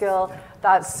Upskill,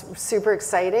 that's super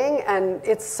exciting, and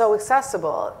it's so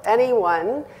accessible.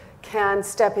 Anyone can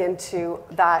step into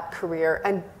that career,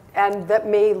 and that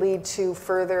may lead to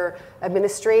further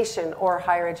administration or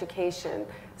higher education.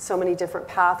 So many different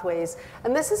pathways.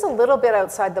 And this is a little bit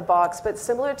outside the box, but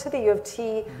similar to the U of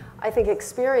T, I think,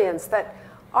 experience, that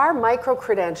our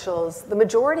micro-credentials, the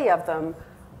majority of them,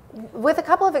 with a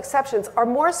couple of exceptions, are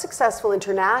more successful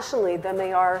internationally than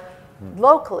they are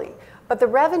locally. But the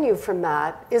revenue from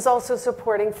that is also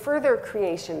supporting further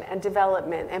creation and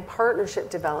development and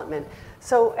partnership development.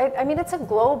 So, I mean, it's a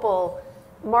global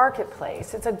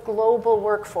marketplace. It's a global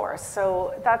workforce.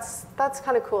 So that's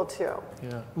kind of cool too.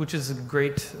 Yeah, which is a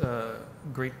great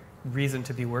reason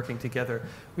to be working together.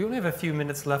 We only have a few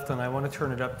minutes left, and I want to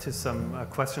turn it up to some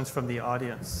questions from the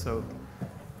audience. So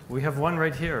we have one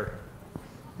right here.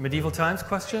 Medieval times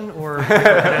question or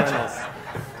credentials?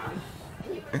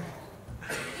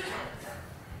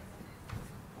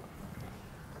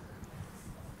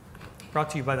 Brought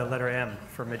to you by the letter M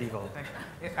for medieval. Thank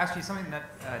you. Actually, something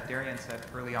that Darian said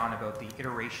early on about the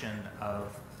iteration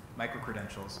of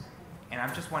micro-credentials. And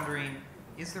I'm just wondering,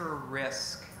 is there a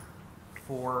risk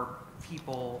for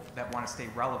people that want to stay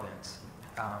relevant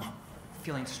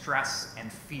feeling stress and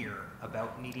fear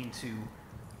about needing to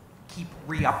keep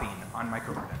re-upping on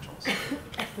micro-credentials?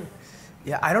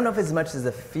 Yeah, I don't know if it's as much as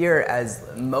a fear as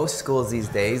most schools these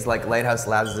days, like Lighthouse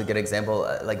Labs is a good example,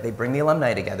 like they bring the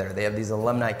alumni together. They have these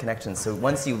alumni connections. So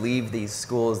once you leave these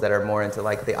schools that are more into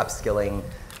like the upskilling,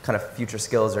 kind of future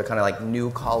skills, or kind of like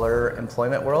new collar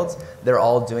employment worlds, they're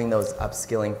all doing those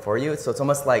upskilling for you. So it's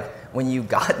almost like when you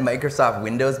got Microsoft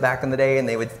Windows back in the day and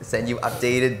they would send you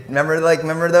updated,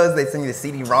 remember those? They'd send you the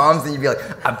CD-ROMs and you'd be like,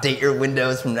 update your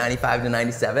Windows from 95 to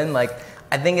 97. Like,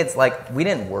 I think it's like, we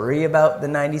didn't worry about the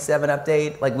 97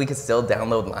 update. Like, we could still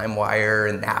download LimeWire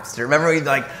and Napster. Remember, we'd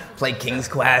like play King's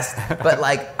Quest? But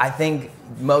like, I think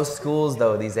most schools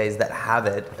though these days that have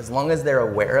it, as long as they're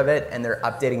aware of it and they're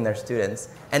updating their students,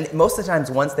 and most of the times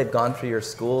once they've gone through your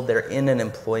school, they're in an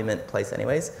employment place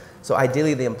anyways. So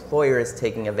ideally the employer is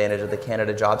taking advantage of the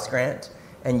Canada Jobs Grant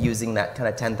and using that kind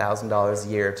of $10,000 a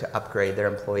year to upgrade their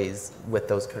employees with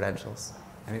those credentials.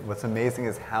 I mean, what's amazing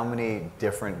is how many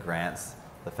different grants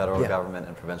the federal government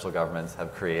and provincial governments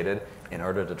have created in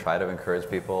order to try to encourage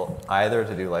people either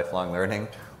to do lifelong learning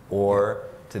or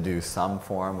to do some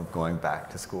form of going back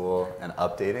to school and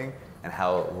updating, and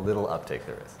how little uptake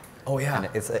there is. Oh yeah.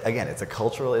 And it's a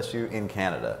cultural issue in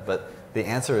Canada, but the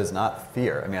answer is not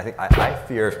fear. I mean, I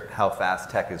fear how fast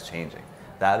tech is changing.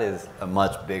 That is a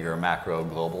much bigger macro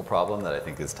global problem that I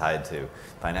think is tied to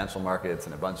financial markets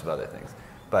and a bunch of other things.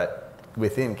 But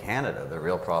within Canada, the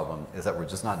real problem is that we're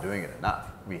just not doing it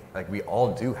enough. We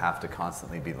all do have to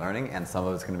constantly be learning, and some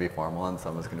of it's going to be formal and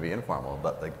some of it's going to be informal.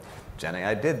 But like Gen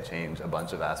AI did change a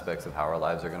bunch of aspects of how our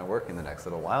lives are going to work in the next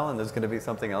little while, and there's going to be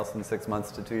something else in 6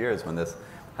 months to 2 years when this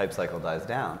hype cycle dies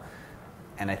down.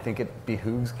 And I think it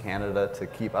behooves Canada to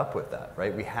keep up with that,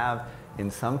 right? We have,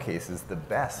 in some cases, the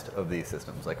best of these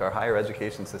systems. Like our higher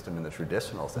education system in the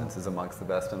traditional sense is amongst the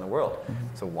best in the world.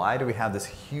 So why do we have this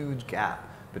huge gap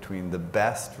between the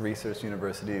best research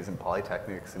universities and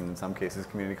polytechnics and in some cases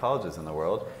community colleges in the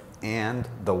world and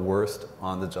the worst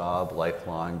on-the-job,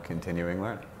 lifelong, continuing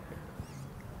learning?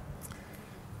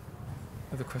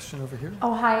 Another question over here.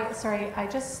 Oh, hi. Sorry, I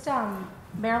just,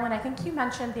 Marilyn, I think you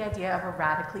mentioned the idea of a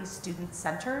radically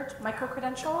student-centered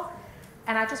micro-credential.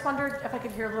 And I just wondered if I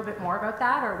could hear a little bit more about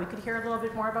that, or we could hear a little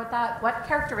bit more about that. What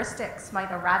characteristics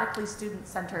might a radically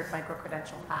student-centered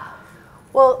micro-credential have?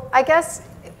 Well, I guess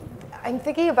I'm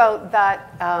thinking about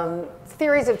that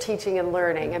theories of teaching and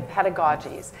learning and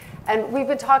pedagogies. And we've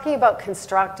been talking about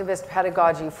constructivist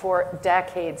pedagogy for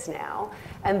decades now,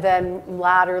 and then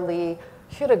latterly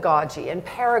pedagogy and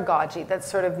pedagogy, that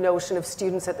sort of notion of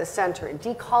students at the center, and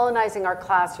decolonizing our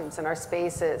classrooms and our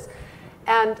spaces.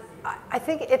 And I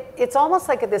think it's almost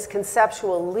like this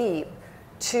conceptual leap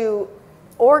to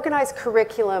organize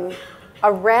curriculum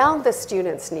around the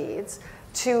students' needs,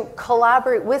 to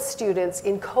collaborate with students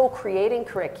in co-creating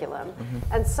curriculum.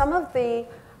 And some of the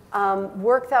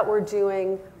work that we're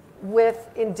doing with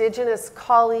Indigenous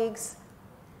colleagues,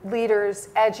 leaders,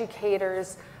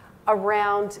 educators,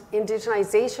 around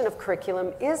indigenization of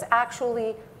curriculum is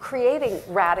actually creating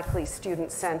radically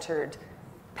student-centered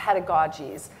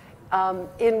pedagogies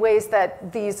in ways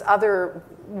that these other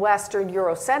Western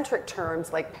Eurocentric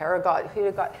terms like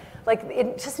pedagogy, like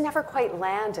it just never quite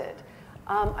landed.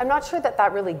 I'm not sure that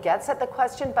that really gets at the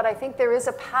question, but I think there is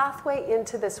a pathway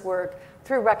into this work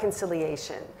through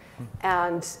reconciliation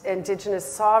and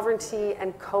Indigenous sovereignty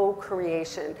and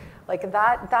co-creation. Like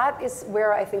that is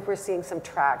where I think we're seeing some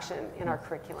traction in our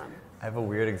curriculum. I have a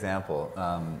weird example,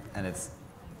 and it's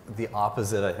the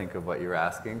opposite, I think, of what you're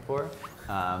asking for,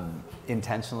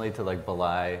 intentionally to like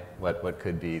belie what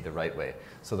could be the right way.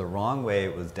 So the wrong way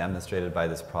was demonstrated by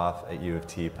this prof at U of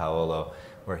T, Paolo,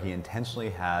 where he intentionally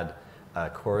had a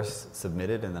course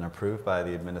submitted and then approved by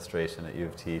the administration at U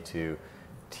of T to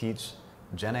teach.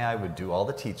 Gen AI would do all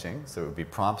the teaching, so it would be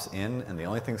prompts in, and the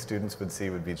only thing students would see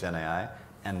would be Gen AI,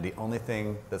 and the only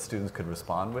thing that students could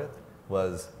respond with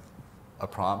was a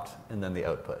prompt and then the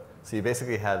output. So you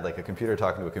basically had like a computer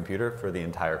talking to a computer for the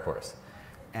entire course.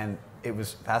 And it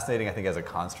was fascinating, I think, as a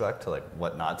construct to like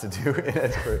what not to do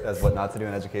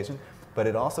in education, but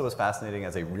it also was fascinating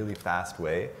as a really fast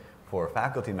way for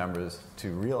faculty members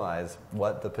to realize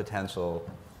what the potential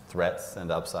threats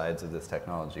and upsides of this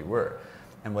technology were.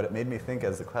 And what it made me think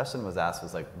as the question was asked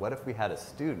was like, what if we had a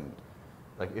student,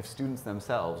 like if students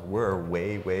themselves were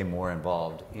way, way more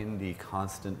involved in the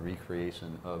constant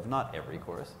recreation of not every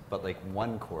course, but like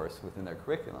one course within their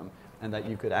curriculum, and that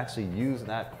you could actually use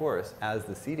that course as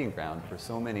the seeding ground for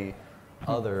so many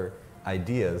other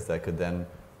ideas that could then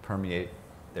permeate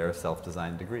their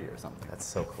self-designed degree or something. That's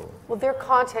so cool. Well, they're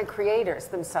content creators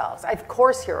themselves.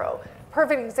 Course Hero,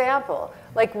 perfect example.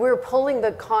 Like we're pulling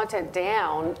the content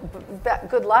down,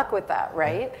 good luck with that,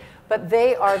 right? But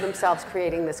they are themselves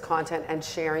creating this content and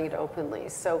sharing it openly.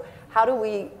 So how do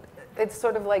we, it's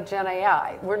sort of like Gen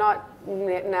AI. We're not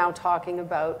now talking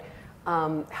about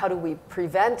how do we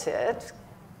prevent it,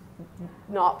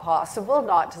 not possible,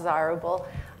 not desirable,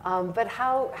 but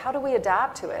how do we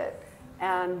adapt to it?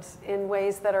 And in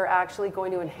ways that are actually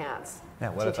going to enhance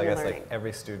what if, I teaching and guess, learning. like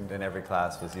every student in every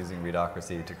class was using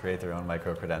Readocracy to create their own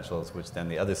micro-credentials, which then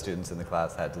the other students in the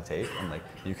class had to take? And like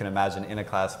you can imagine in a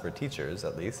class for teachers,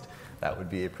 at least, that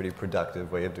would be a pretty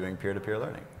productive way of doing peer-to-peer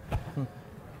learning. I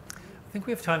think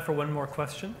we have time for one more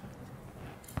question.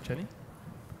 Jenny?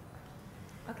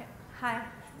 Okay. Hi.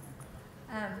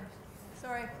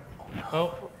 Sorry.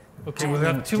 Oh, okay. We'll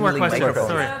have two more Dueling questions. microphones.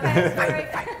 Sorry. Okay,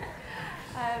 sorry.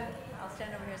 I'll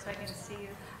stand over here so I can see you.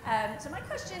 So my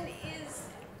question is,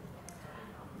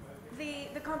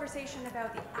 the conversation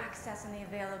about the access and the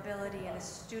availability and the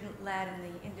student-led and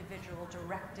the individual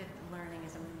directed learning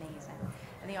is amazing.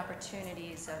 And the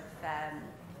opportunities of,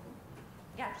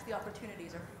 just the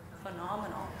opportunities are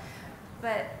phenomenal.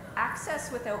 But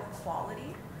access without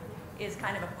quality is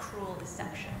kind of a cruel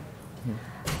deception.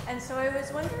 And so I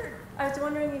was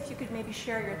wondering if you could maybe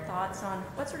share your thoughts on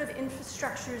what sort of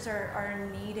infrastructures are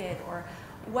needed, or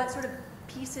what sort of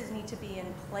pieces need to be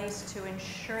in place to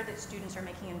ensure that students are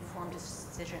making informed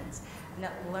decisions and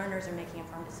that learners are making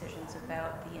informed decisions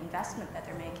about the investment that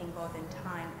they're making, both in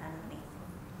time and money.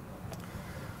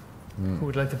 Who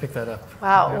would like to pick that up?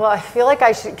 Wow. Well, I feel like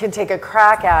I can take a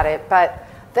crack at it, but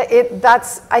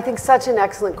that's, I think, such an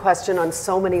excellent question on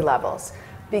so many levels.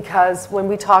 Because when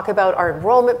we talk about our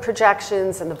enrollment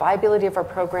projections and the viability of our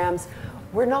programs,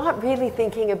 we're not really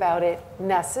thinking about it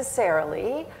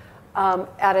necessarily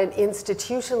at an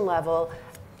institution level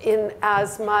in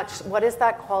as much what is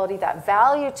that quality, that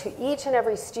value to each and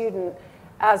every student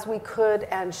as we could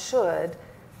and should.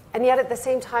 And yet at the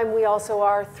same time, we also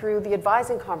are through the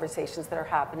advising conversations that are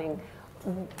happening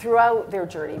throughout their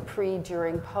journey, pre,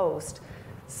 during, post.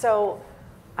 So,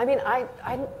 I mean, I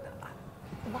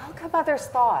welcome others'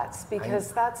 thoughts,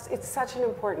 because it's such an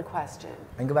important question.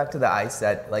 And go back to the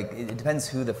ISET, like it depends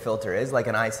who the filter is. Like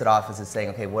an ISET office is saying,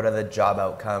 okay, what are the job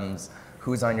outcomes?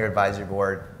 Who's on your advisory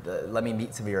board? Let me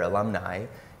meet some of your alumni.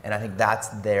 And I think that's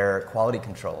their quality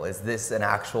control. Is this an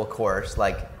actual course,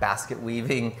 like basket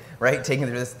weaving, right? Taking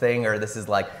through this thing, or this is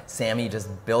like Sammy just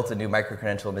built a new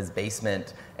micro-credential in his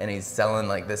basement and he's selling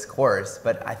like this course.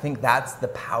 But I think that's the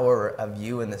power of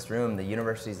you in this room, the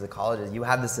universities, the colleges. You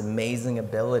have this amazing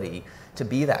ability to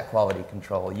be that quality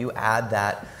control. You add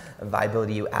that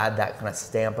viability, you add that kind of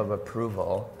stamp of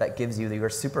approval that gives you your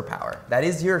superpower.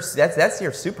 That's your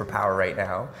superpower right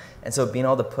now. And so being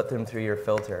able to put them through your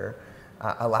filter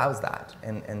allows that,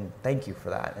 and thank you for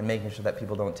that, and making sure that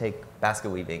people don't take basket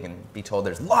weaving and be told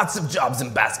there's lots of jobs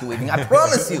in basket weaving. I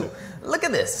promise you, look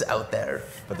at this out there.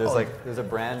 But there's a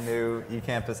brand new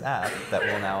eCampus app that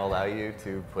will now allow you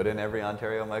to put in every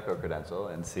Ontario micro-credential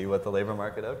and see what the labor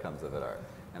market outcomes of it are.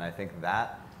 And I think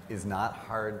that is not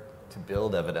hard to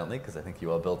build, evidently, because I think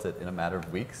you all built it in a matter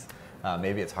of weeks.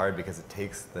 Maybe it's hard because it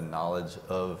takes the knowledge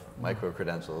of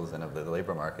micro-credentials and of the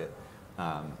labor market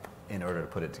in order to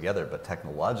put it together, but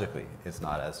technologically it's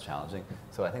not as challenging.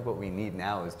 So I think what we need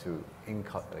now is to,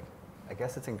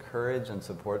 encourage and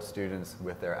support students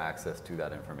with their access to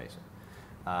that information.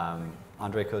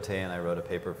 Andre Cote and I wrote a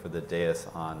paper for the DAIS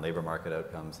on labor market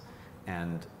outcomes,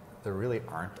 and there really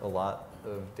aren't a lot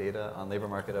of data on labor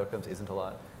market outcomes, isn't a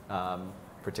lot,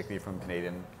 particularly from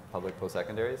Canadian public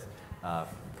post-secondaries,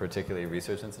 particularly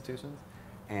research institutions.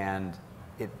 And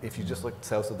if you just look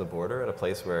south of the border at a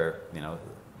place where,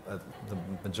 the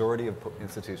majority of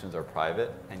institutions are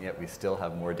private, and yet we still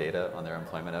have more data on their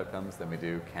employment outcomes than we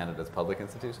do Canada's public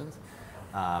institutions.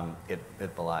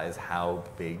 It belies how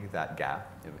big that gap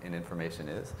in information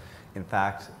is. In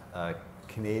fact, a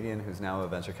Canadian who's now a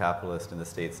venture capitalist in the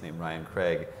States named Ryan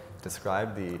Craig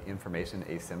described the information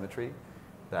asymmetry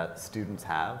that students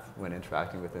have when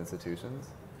interacting with institutions,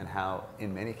 and how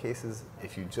in many cases,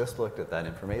 if you just looked at that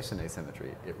information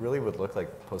asymmetry, it really would look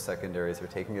like post-secondaries are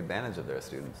taking advantage of their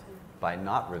students by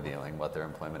not revealing what their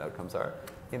employment outcomes are,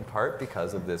 in part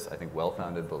because of this, I think,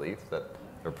 well-founded belief that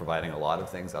they're providing a lot of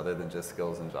things other than just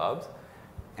skills and jobs,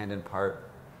 and in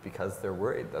part because they're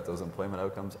worried that those employment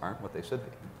outcomes aren't what they should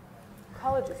be.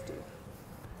 Colleges do.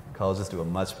 Colleges do a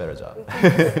much better job.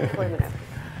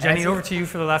 Jenny, over to you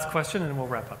for the last question, and we'll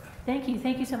wrap up. Thank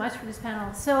you so much for this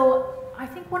panel. So I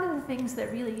think one of the things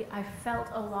that really I felt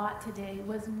a lot today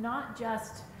was not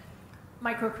just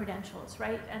micro-credentials,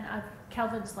 right? And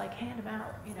Kelvin's like, hand them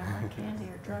out, like candy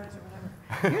or drugs or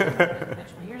whatever. Here's a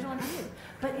micro-credential, here's one for you.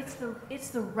 But it's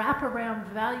the wraparound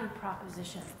value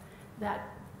proposition that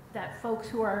folks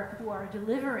who are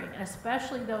delivering,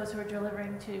 especially those who are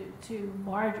delivering to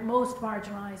most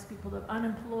marginalized people, the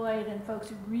unemployed, and folks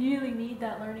who really need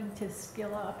that learning to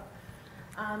skill up.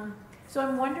 So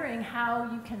I'm wondering how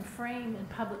you can frame in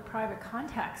public-private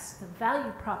context the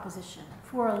value proposition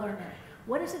for a learner.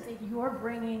 What is it that you're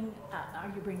bringing? Are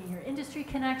you bringing your industry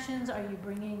connections? Are you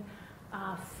bringing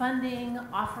funding,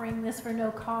 offering this for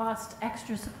no cost,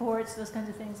 extra supports, those kinds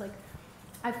of things? Like,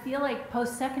 I feel like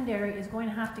post-secondary is going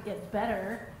to have to get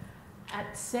better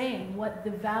at saying what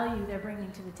the value they're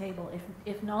bringing to the table.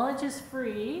 If knowledge is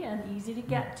free and easy to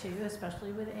get to,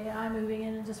 especially with AI moving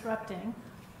in and disrupting,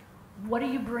 what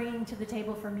are you bringing to the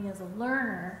table for me as a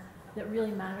learner that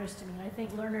really matters to me. And I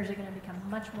think learners are going to become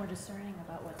much more discerning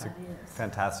about what that is.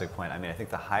 Fantastic point. I mean, I think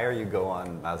the higher you go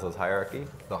on Maslow's hierarchy,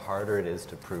 the harder it is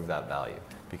to prove that value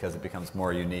because it becomes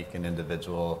more unique and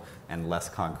individual and less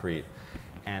concrete.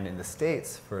 And in the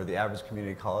States, for the average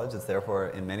community college, it's therefore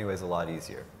in many ways a lot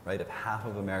easier, right? If half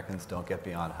of Americans don't get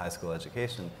beyond high school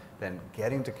education, then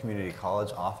getting to community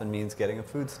college often means getting a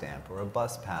food stamp or a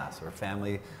bus pass or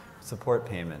family support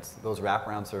payments, those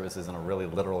wraparound services in a really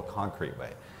literal, concrete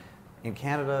way. In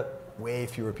Canada, way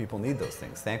fewer people need those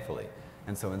things, thankfully.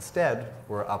 And so instead,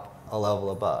 we're up a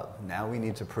level above. Now we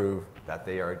need to prove that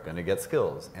they are going to get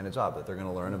skills and a job, that they're going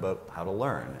to learn about how to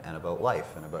learn and about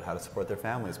life and about how to support their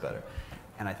families better.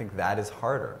 And I think that is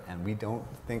harder. And we don't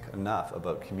think enough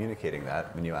about communicating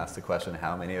that. When you ask the question,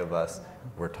 how many of us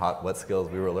were taught what skills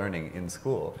we were learning in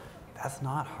school? That's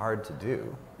not hard to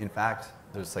do. In fact,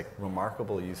 there's like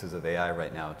remarkable uses of AI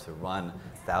right now to run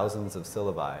thousands of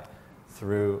syllabi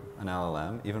through an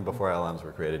LLM. Even before LLMs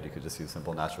were created, you could just use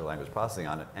simple natural language processing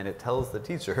on it, and it tells the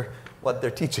teacher what they're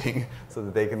teaching so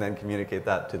that they can then communicate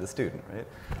that to the student, right?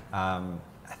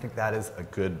 I think that is a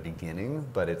good beginning,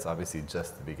 but it's obviously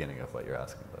just the beginning of what you're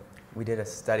asking about. We did a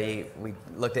study, we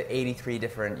looked at 83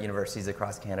 different universities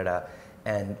across Canada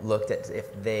and looked at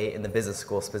if they, in the business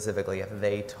school specifically, if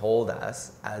they told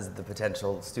us as the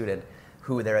potential student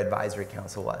who their advisory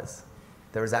council was.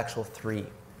 There was actual 3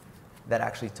 that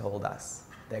actually told us.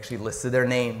 They actually listed their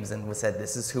names and said,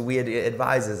 this is who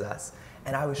advises us.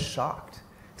 And I was shocked.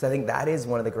 Because I think that is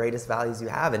one of the greatest values you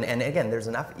have. And again, there's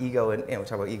enough ego, and we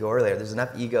talked about ego earlier, there's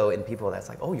enough ego in people that's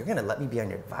like, oh, you're going to let me be on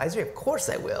your advisory? Of course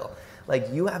I will. Like,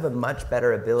 you have a much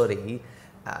better ability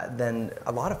than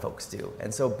a lot of folks do.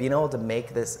 And so being able to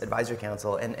make this advisory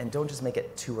council, and don't just make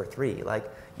it 2 or 3, like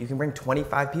you can bring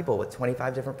 25 people with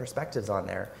 25 different perspectives on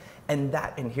there. And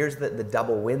here's the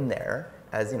double win there,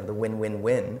 as the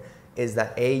win-win-win, is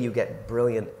that A, you get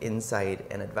brilliant insight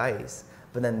and advice,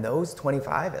 but then those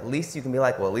 25, at least you can be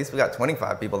like, well, at least we got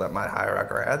 25 people that might hire our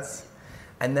grads.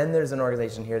 And then there's an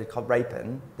organization here called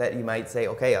Ripen that you might say,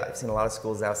 okay, I've seen a lot of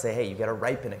schools now say, hey, you get a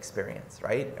Ripen experience,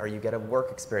 right? Or you get a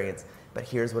work experience, but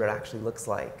here's what it actually looks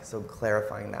like. So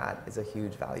clarifying that is a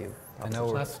huge value. I know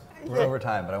we're over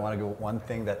time, but I want to go one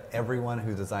thing that everyone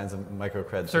who designs a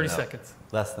micro-cred should know. 30 seconds.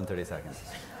 Less than 30 seconds,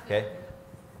 okay?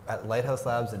 At Lighthouse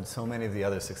Labs and so many of the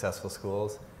other successful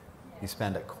schools, you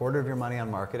spend 1/4 of your money on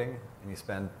marketing, and you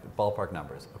spend ballpark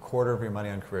numbers, 1/4 of your money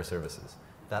on career services.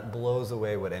 That blows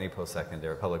away what any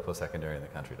post-secondary, public post-secondary in the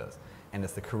country does. And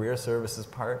it's the career services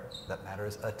part that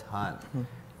matters a ton.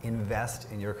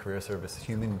 Invest in your career service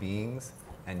human beings,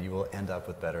 and you will end up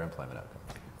with better employment outcomes.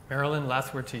 Marilyn,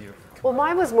 last word to you. Well,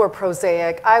 mine was more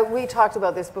prosaic. We talked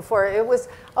about this before. It was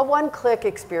a one-click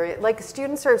experience. Like,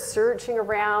 students are searching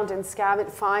around and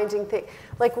finding things.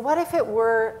 Like, what if it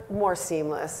were more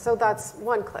seamless? So that's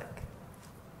one click.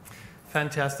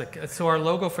 Fantastic. So our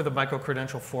logo for the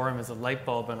Micro-Credential Forum is a light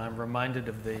bulb, and I'm reminded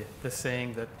of the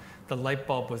saying that the light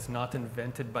bulb was not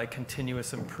invented by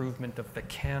continuous improvement of the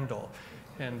candle.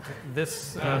 And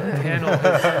this panel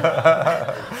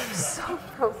is so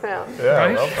profound. Yeah,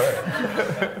 right? well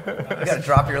put. You got to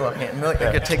drop your left hand. You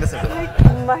got to take this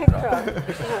into Micro.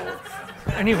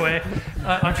 Anyway,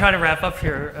 I'm trying to wrap up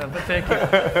here, but thank you.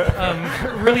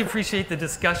 Really appreciate the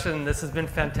discussion. This has been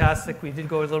fantastic. We did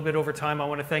go a little bit over time. I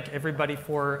want to thank everybody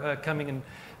for coming and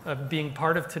being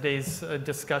part of today's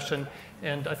discussion.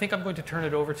 And I think I'm going to turn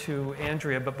it over to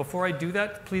Andrea. But before I do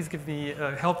that, please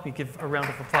help me give a round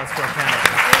of applause to our panel.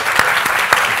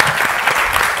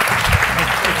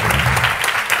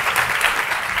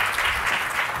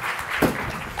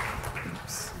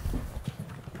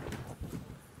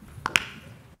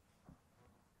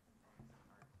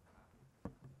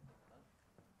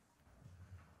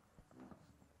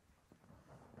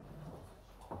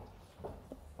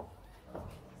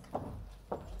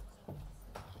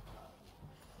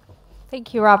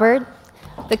 Thank you, Robert.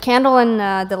 The candle and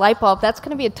the light bulb, that's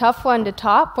going to be a tough one to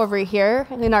top over here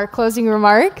in our closing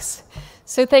remarks.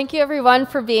 So thank you, everyone,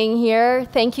 for being here.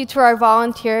 Thank you to our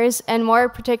volunteers, and more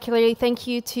particularly, thank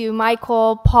you to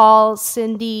Michael, Paul,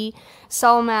 Cindy,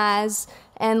 Salmaz,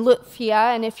 and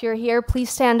Lutfia. And if you're here, please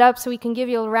stand up so we can give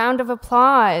you a round of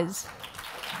applause.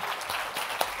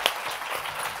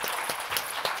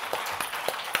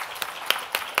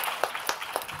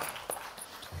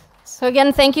 So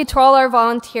again, thank you to all our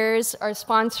volunteers, our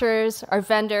sponsors, our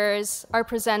vendors, our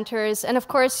presenters, and of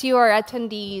course you, our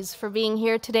attendees, for being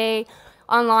here today,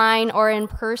 online or in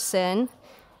person.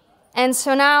 And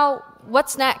so now,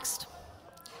 what's next?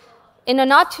 In a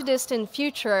not too distant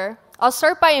future, I'll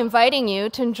start by inviting you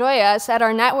to enjoy us at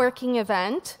our networking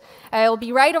event. It'll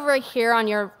be right over here on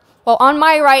your well, on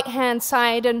my right-hand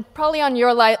side and probably on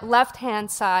your left-hand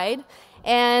side.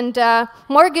 And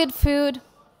more good food,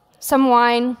 some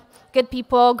wine, good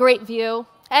people, great view,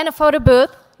 and a photo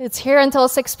booth. It's here until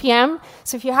 6 p.m.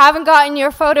 So if you haven't gotten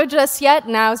your photo just yet,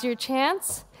 now's your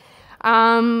chance.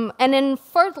 And then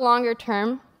for the longer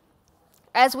term,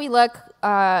 as we look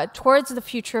towards the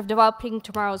future of developing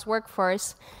tomorrow's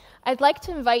workforce, I'd like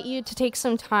to invite you to take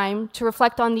some time to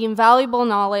reflect on the invaluable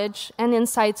knowledge and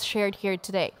insights shared here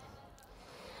today.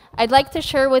 I'd like to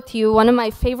share with you one of my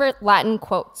favorite Latin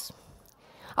quotes.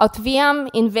 Aut viam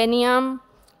inveniam,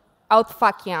 aut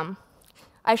faciam.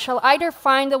 I shall either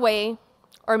find a way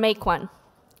or make one.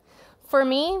 For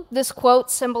me, this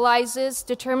quote symbolizes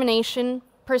determination,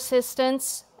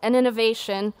 persistence, and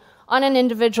innovation on an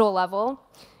individual level,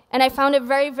 and I found it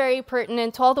very, very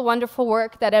pertinent to all the wonderful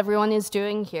work that everyone is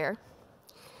doing here.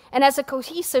 And as a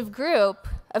cohesive group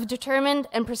of determined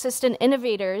and persistent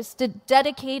innovators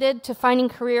dedicated to finding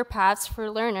career paths for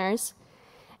learners,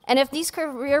 and if these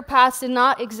career paths did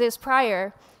not exist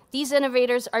prior, these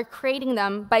innovators are creating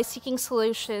them by seeking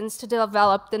solutions to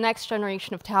develop the next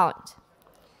generation of talent.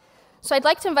 So I'd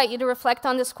like to invite you to reflect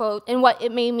on this quote and what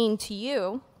it may mean to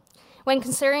you when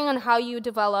considering on how you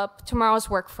develop tomorrow's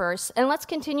workforce, and let's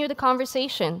continue the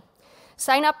conversation.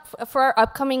 Sign up for our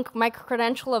upcoming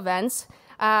Micro-Credential events.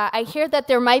 I hear that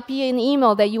there might be an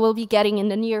email that you will be getting in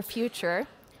the near future.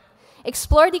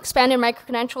 Explore the expanded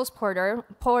Micro-Credentials portal,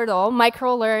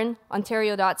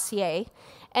 microlearnontario.ca.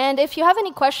 And if you have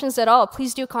any questions at all,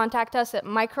 please do contact us at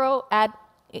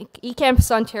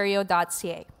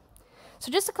micro@ecampusontario.ca.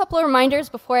 So just a couple of reminders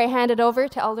before I hand it over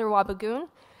to Elder Wabagoon.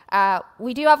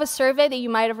 We do have a survey that you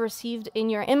might have received in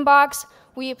your inbox.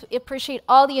 We appreciate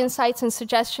all the insights and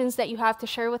suggestions that you have to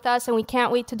share with us, and we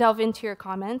can't wait to delve into your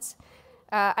comments.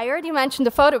 I already mentioned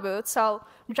the photo booth, so I'll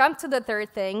jump to the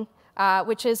third thing,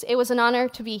 which is it was an honor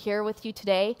to be here with you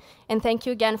today, and thank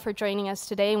you again for joining us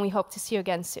today, and we hope to see you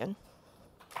again soon.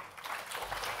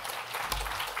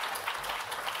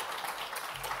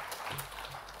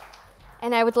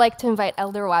 And I would like to invite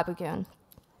Elder Wabagoon.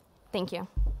 Thank you.